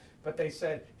right now, but they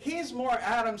said he's more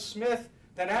Adam Smith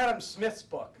than Adam Smith's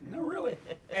book. No, really.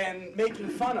 And making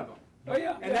fun of him. Oh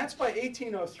yeah. And that's by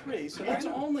 1803. So that's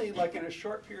only like in a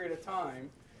short period of time.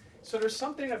 So there's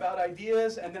something about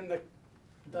ideas, and then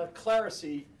the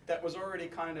clerisy that was already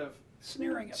kind of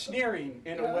sneering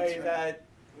in a way that,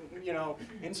 you know,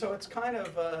 and so it's kind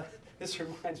of, this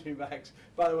reminds me back,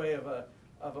 by the way, of a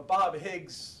Bob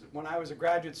Higgs. When I was a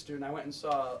graduate student, I went and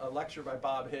saw a lecture by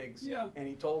Bob Higgs, and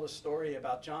he told a story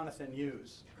about Jonathan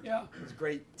Hughes. He's a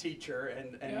great teacher,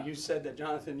 and you said that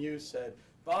Jonathan Hughes said,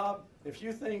 Bob, if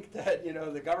you think that, you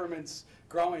know, the government's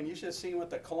growing, you should have seen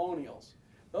with the colonials.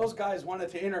 Those guys wanted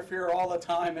to interfere all the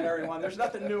time and everyone. There's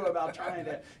nothing new about trying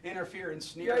to interfere and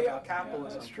sneer about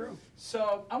capitalism. Yeah, that's true.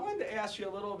 So I wanted to ask you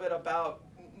a little bit about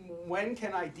when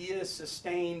can ideas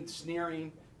sustain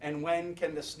sneering, and when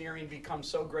can the sneering become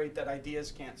so great that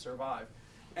ideas can't survive?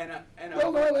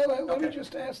 Well, let me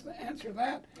just answer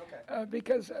that,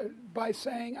 because by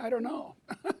saying I don't know.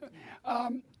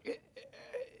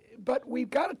 But we've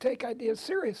got to take ideas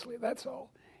seriously, that's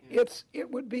all. It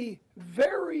would be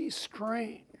very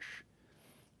strange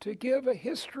to give a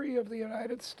history of the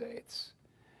United States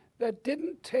that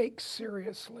didn't take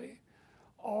seriously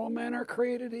all men are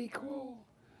created equal,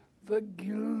 the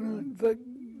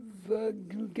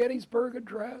Gettysburg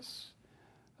Address,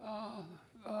 I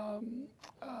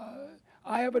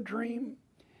Have a Dream.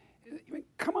 I mean,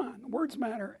 come on, words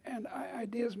matter and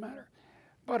ideas matter.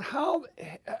 But how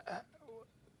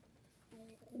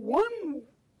one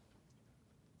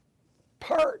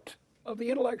part of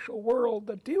the intellectual world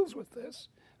that deals with this,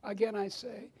 again I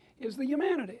say, is the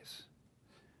humanities.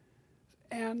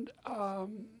 And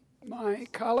my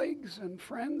colleagues and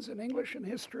friends in English and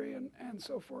history and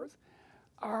so forth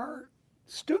are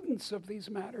students of these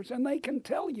matters, and they can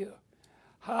tell you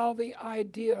how the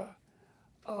idea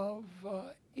of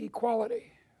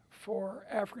equality for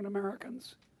African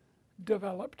Americans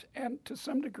developed, and to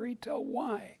some degree tell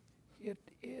why it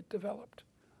developed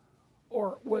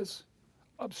or was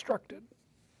obstructed.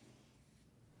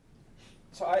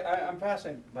 So I'm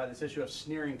fascinated by this issue of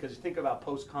sneering, because you think about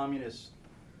post-communist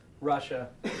Russia,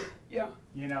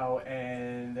 you know,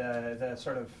 and the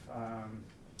sort of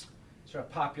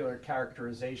popular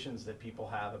characterizations that people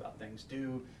have about things.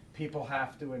 Do people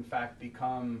have to, in fact,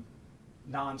 become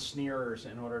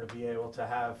non-sneerers in order to be able to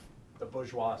have the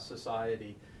bourgeois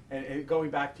society? And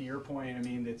going back to your point, I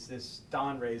mean, it's this,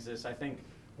 Don raised this, I think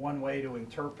one way to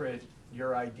interpret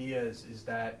your ideas is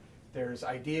that there's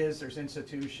ideas, there's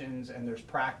institutions, and there's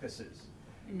practices.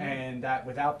 And that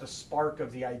without the spark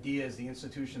of the ideas, the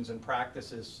institutions and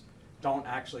practices don't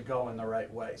actually go in the right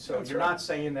way. So That's you're right. not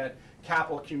saying that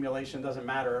capital accumulation doesn't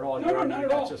matter at all. No, You're no, not arguing at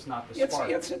that's all. just not the spark.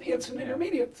 It's an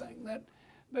intermediate thing,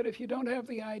 that if you don't have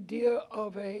the idea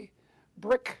of a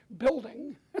brick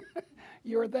building,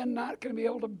 you're then not going to be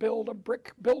able to build a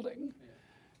brick building.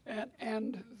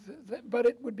 But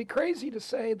it would be crazy to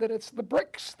say that it's the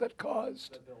bricks that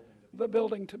caused the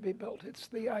building to be built. It's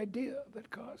the idea that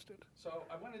caused it. So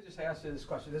I want to just ask you this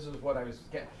question. This is what I was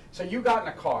getting. So you got in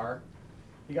a car,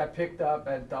 you got picked up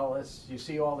at Dulles, you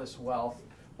see all this wealth.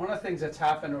 One of the things that's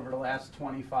happened over the last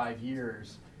 25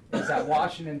 years is that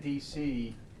Washington,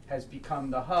 D.C. has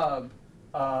become the hub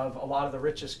of a lot of the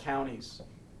richest counties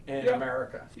in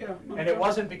America. And it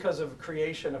wasn't because of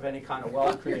creation of any kind of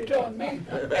wealth creation. You're telling me.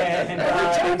 And,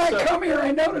 Every time I come here,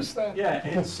 I notice that. Yeah,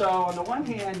 and so on the one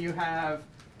hand, you have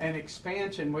an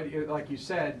expansion, like you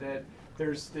said, that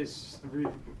there's this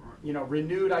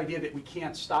renewed idea that we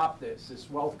can't stop this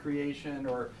wealth creation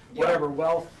or whatever,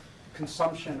 wealth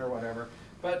consumption or whatever.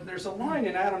 But there's a line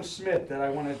in Adam Smith that I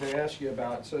wanted to ask you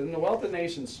about. So in The Wealth of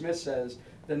Nations, Smith says,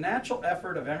 the natural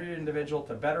effort of every individual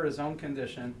to better his own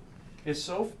condition is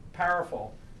so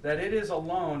powerful that it is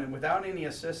alone and without any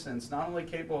assistance not only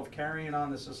capable of carrying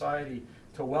on the society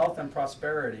to wealth and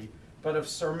prosperity, but of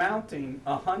surmounting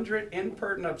 100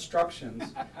 impertinent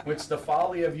obstructions which the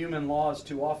folly of human laws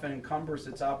too often encumbers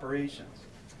its operations.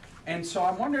 And so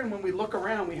I'm wondering, when we look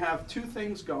around, we have two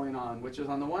things going on, which is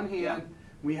on the one hand,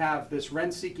 we have this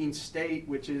rent-seeking state,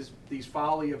 which is these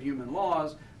folly of human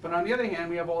laws, but on the other hand,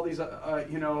 we have all these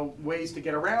ways to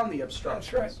get around the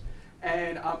obstructions. That's right.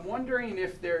 And I'm wondering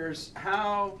if there's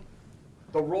how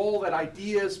the role that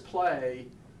ideas play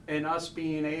and us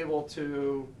being able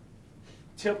to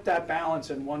tip that balance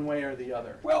in one way or the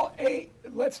other? Well,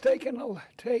 let's take a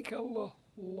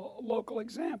local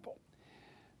example.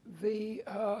 The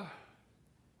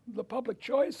public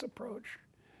choice approach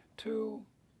to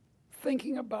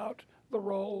thinking about the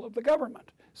role of the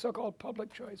government, so-called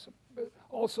public choice,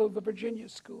 also the Virginia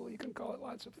school, you can call it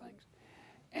lots of things.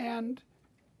 And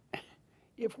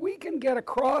if we can get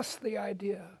across the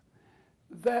idea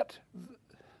that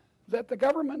the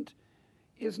government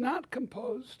is not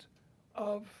composed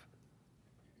of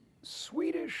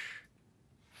Swedish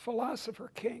philosopher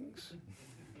kings,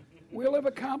 we'll have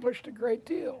accomplished a great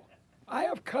deal. I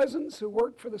have cousins who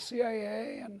work for the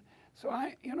CIA, and so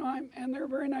and they're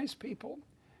very nice people.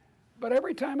 But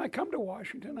every time I come to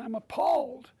Washington, I'm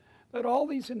appalled that all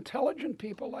these intelligent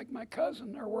people like my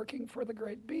cousin are working for the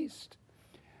great beast.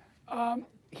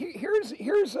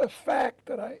 Here's a fact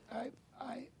that I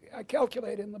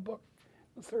calculate in the book,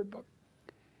 the third book.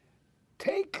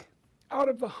 Take out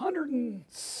of the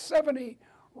 170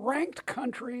 ranked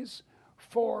countries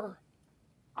for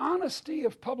honesty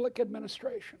of public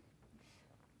administration.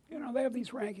 They have these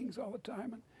rankings all the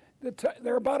time, and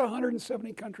there are about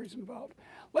 170 countries involved.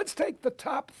 Let's take the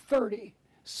top 30,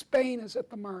 Spain is at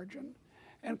the margin,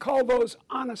 and call those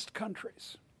honest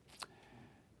countries.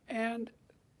 And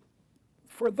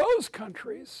for those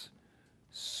countries,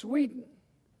 Sweden,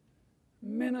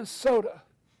 Minnesota,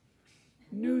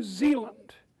 New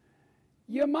Zealand,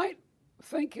 you might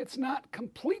think it's not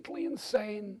completely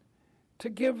insane to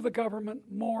give the government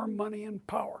more money and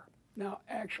power. Now,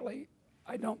 actually,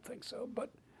 I don't think so,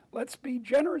 but let's be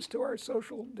generous to our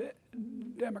social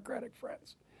democratic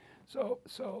friends.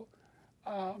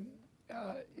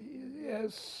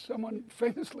 As someone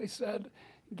famously said,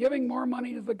 giving more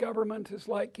money to the government is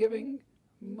like giving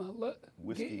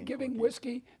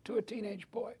whiskey to a teenage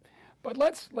boy. But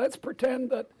let's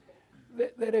pretend that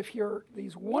if you're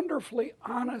these wonderfully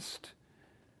honest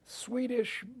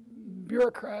Swedish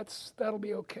bureaucrats, that'll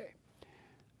be okay.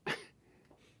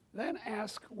 Then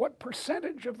ask what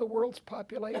percentage of the world's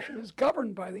population is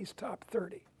governed by these top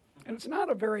 30. And it's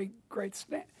not a very great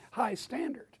high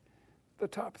standard, the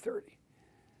top 30.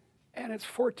 And it's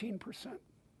 14%.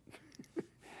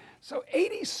 So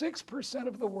 86%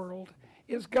 of the world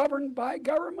is governed by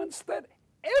governments that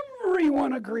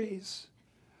everyone agrees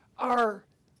are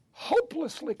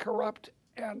hopelessly corrupt,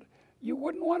 and you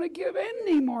wouldn't want to give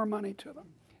any more money to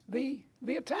them. The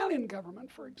Italian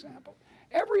government, for example.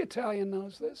 Every Italian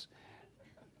knows this.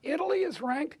 Italy is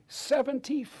ranked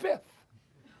 75th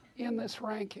in this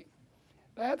ranking.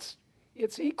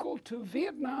 It's equal to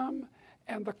Vietnam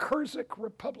and the Kyrgyz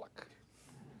Republic.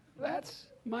 That's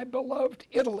my beloved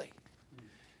Italy.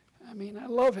 I mean, I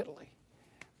love Italy.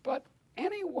 But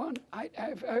anyone, I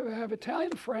have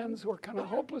Italian friends who are kind of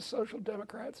hopeless social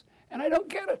democrats, and I don't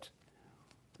get it.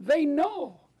 They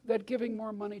know that giving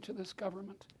more money to this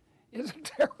government is a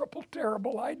terrible,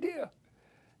 terrible idea.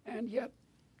 And yet,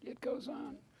 it goes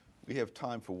on. We have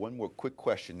time for one more quick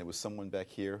question. There was someone back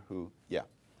here who, yeah.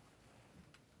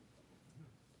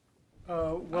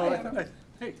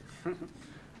 Hey.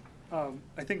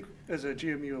 I think as a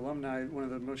GMU alumni, one of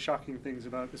the most shocking things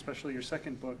about especially your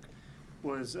second book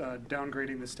was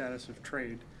downgrading the status of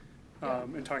trade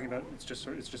and talking about it's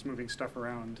just moving stuff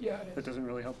around that doesn't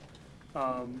really help.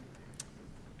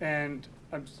 And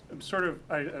I'm sort of,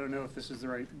 I don't know if this is the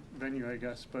right venue, I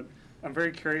guess, but I'm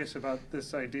very curious about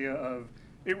this idea of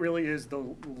it really is the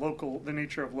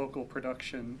nature of local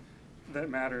production that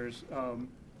matters.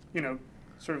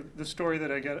 Sort of the story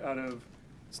that I get out of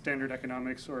standard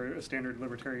economics or a standard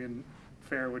libertarian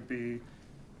fare would be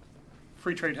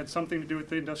free trade had something to do with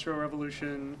the Industrial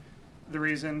Revolution. The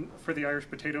reason for the Irish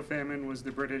potato famine was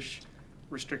the British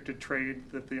restricted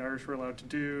trade that the Irish were allowed to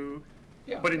do.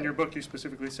 Yeah, but in your book, you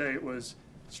specifically say it was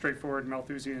straightforward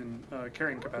Malthusian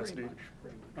carrying capacity.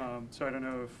 Pretty much. So I don't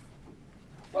know if...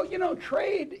 Well,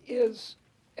 trade is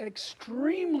an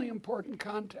extremely important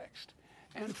context.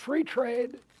 And free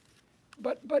trade,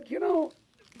 but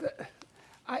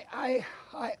I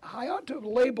ought to have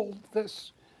labeled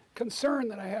this concern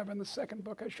that I have in the second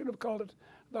book. I should have called it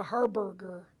the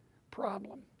Harburger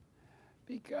problem,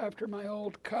 after my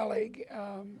old colleague,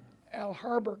 Al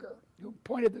Harburger, who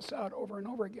pointed this out over and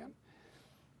over again.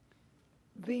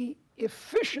 The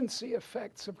efficiency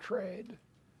effects of trade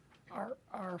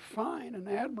are fine and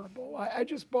admirable.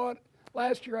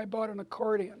 Last year I bought an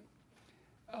accordion.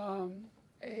 A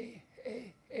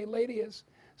lady is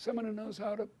someone who knows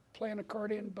how to play an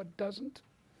accordion but doesn't.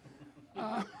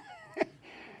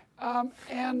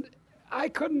 And I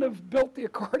couldn't have built the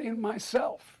accordion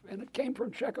myself, and it came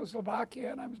from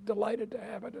Czechoslovakia, and I was delighted to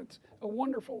have it. It's a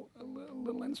wonderful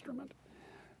little instrument.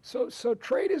 So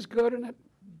trade is good, and it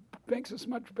makes us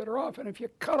much better off. And if you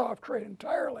cut off trade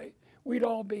entirely, we'd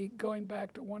all be going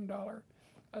back to $1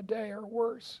 a day or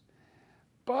worse.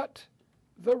 But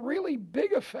the really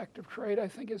big effect of trade, I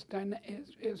think,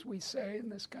 is we say in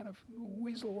this kind of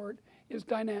weasel word, is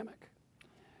dynamic.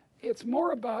 It's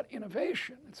more about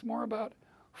innovation. It's more about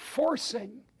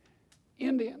forcing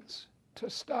Indians to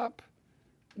stop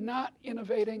not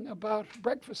innovating about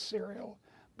breakfast cereal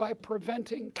by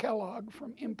preventing Kellogg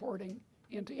from importing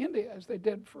into India, as they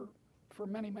did for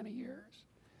many, many years.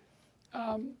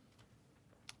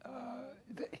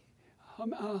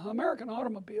 American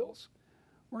automobiles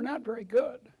were not very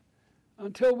good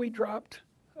until we dropped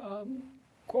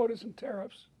quotas and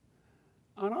tariffs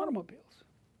on automobiles.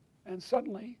 And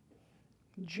suddenly,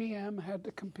 GM had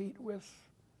to compete with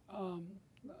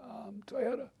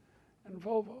Toyota and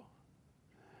Volvo.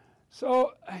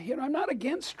 So, I'm not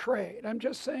against trade. I'm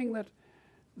just saying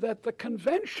that the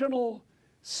conventional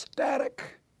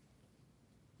static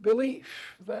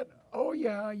belief that, oh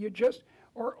yeah, you just,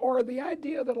 or the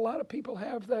idea that a lot of people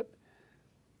have that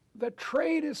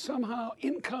trade is somehow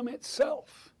income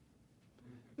itself.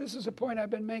 This is a point I've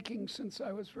been making since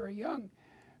I was very young,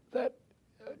 that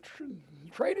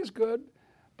trade is good,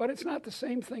 but it's not the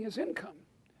same thing as income.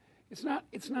 It's not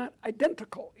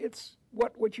identical. It's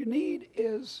what you need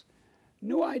is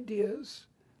new ideas,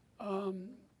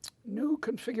 new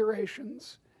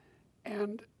configurations,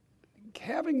 and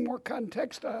having more cotton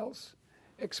textiles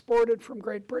exported from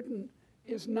Great Britain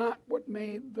is not what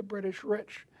made the British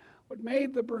rich. What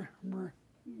made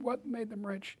them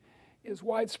rich is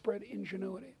widespread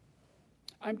ingenuity.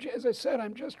 As I said,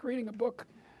 I'm just reading a book,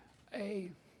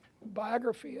 a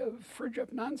biography of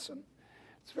Fridtjof Nansen.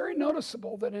 It's very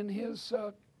noticeable that in his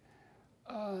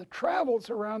travels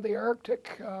around the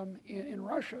Arctic in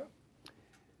Russia,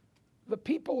 the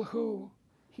people who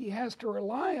he has to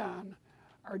rely on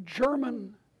are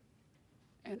German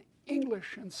and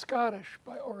English and Scottish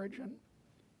by origin,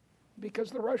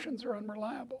 because the Russians are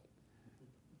unreliable.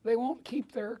 They won't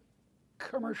keep their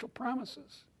commercial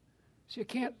promises. So you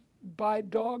can't buy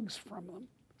dogs from them,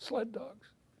 sled dogs.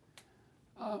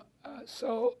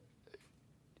 So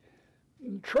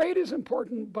trade is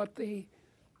important, but the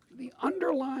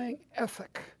underlying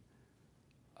ethic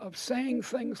of saying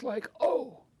things like,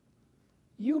 oh,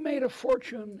 you made a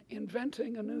fortune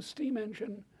inventing a new steam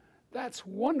engine, that's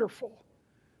wonderful.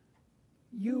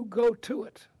 You go to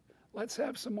it. Let's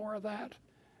have some more of that.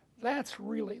 That's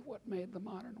really what made the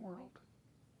modern world.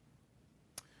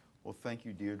 Well, thank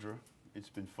you, Deirdre. It's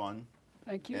been fun.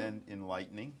 Thank you. And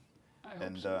enlightening. I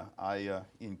hope so. I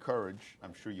encourage,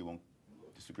 I'm sure you won't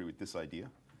disagree with this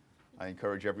idea, I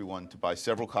encourage everyone to buy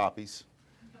several copies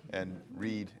and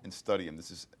read and study them.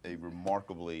 This is a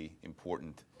remarkably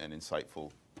important and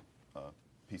insightful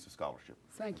piece of scholarship.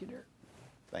 Thank you, dear.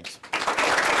 Thanks.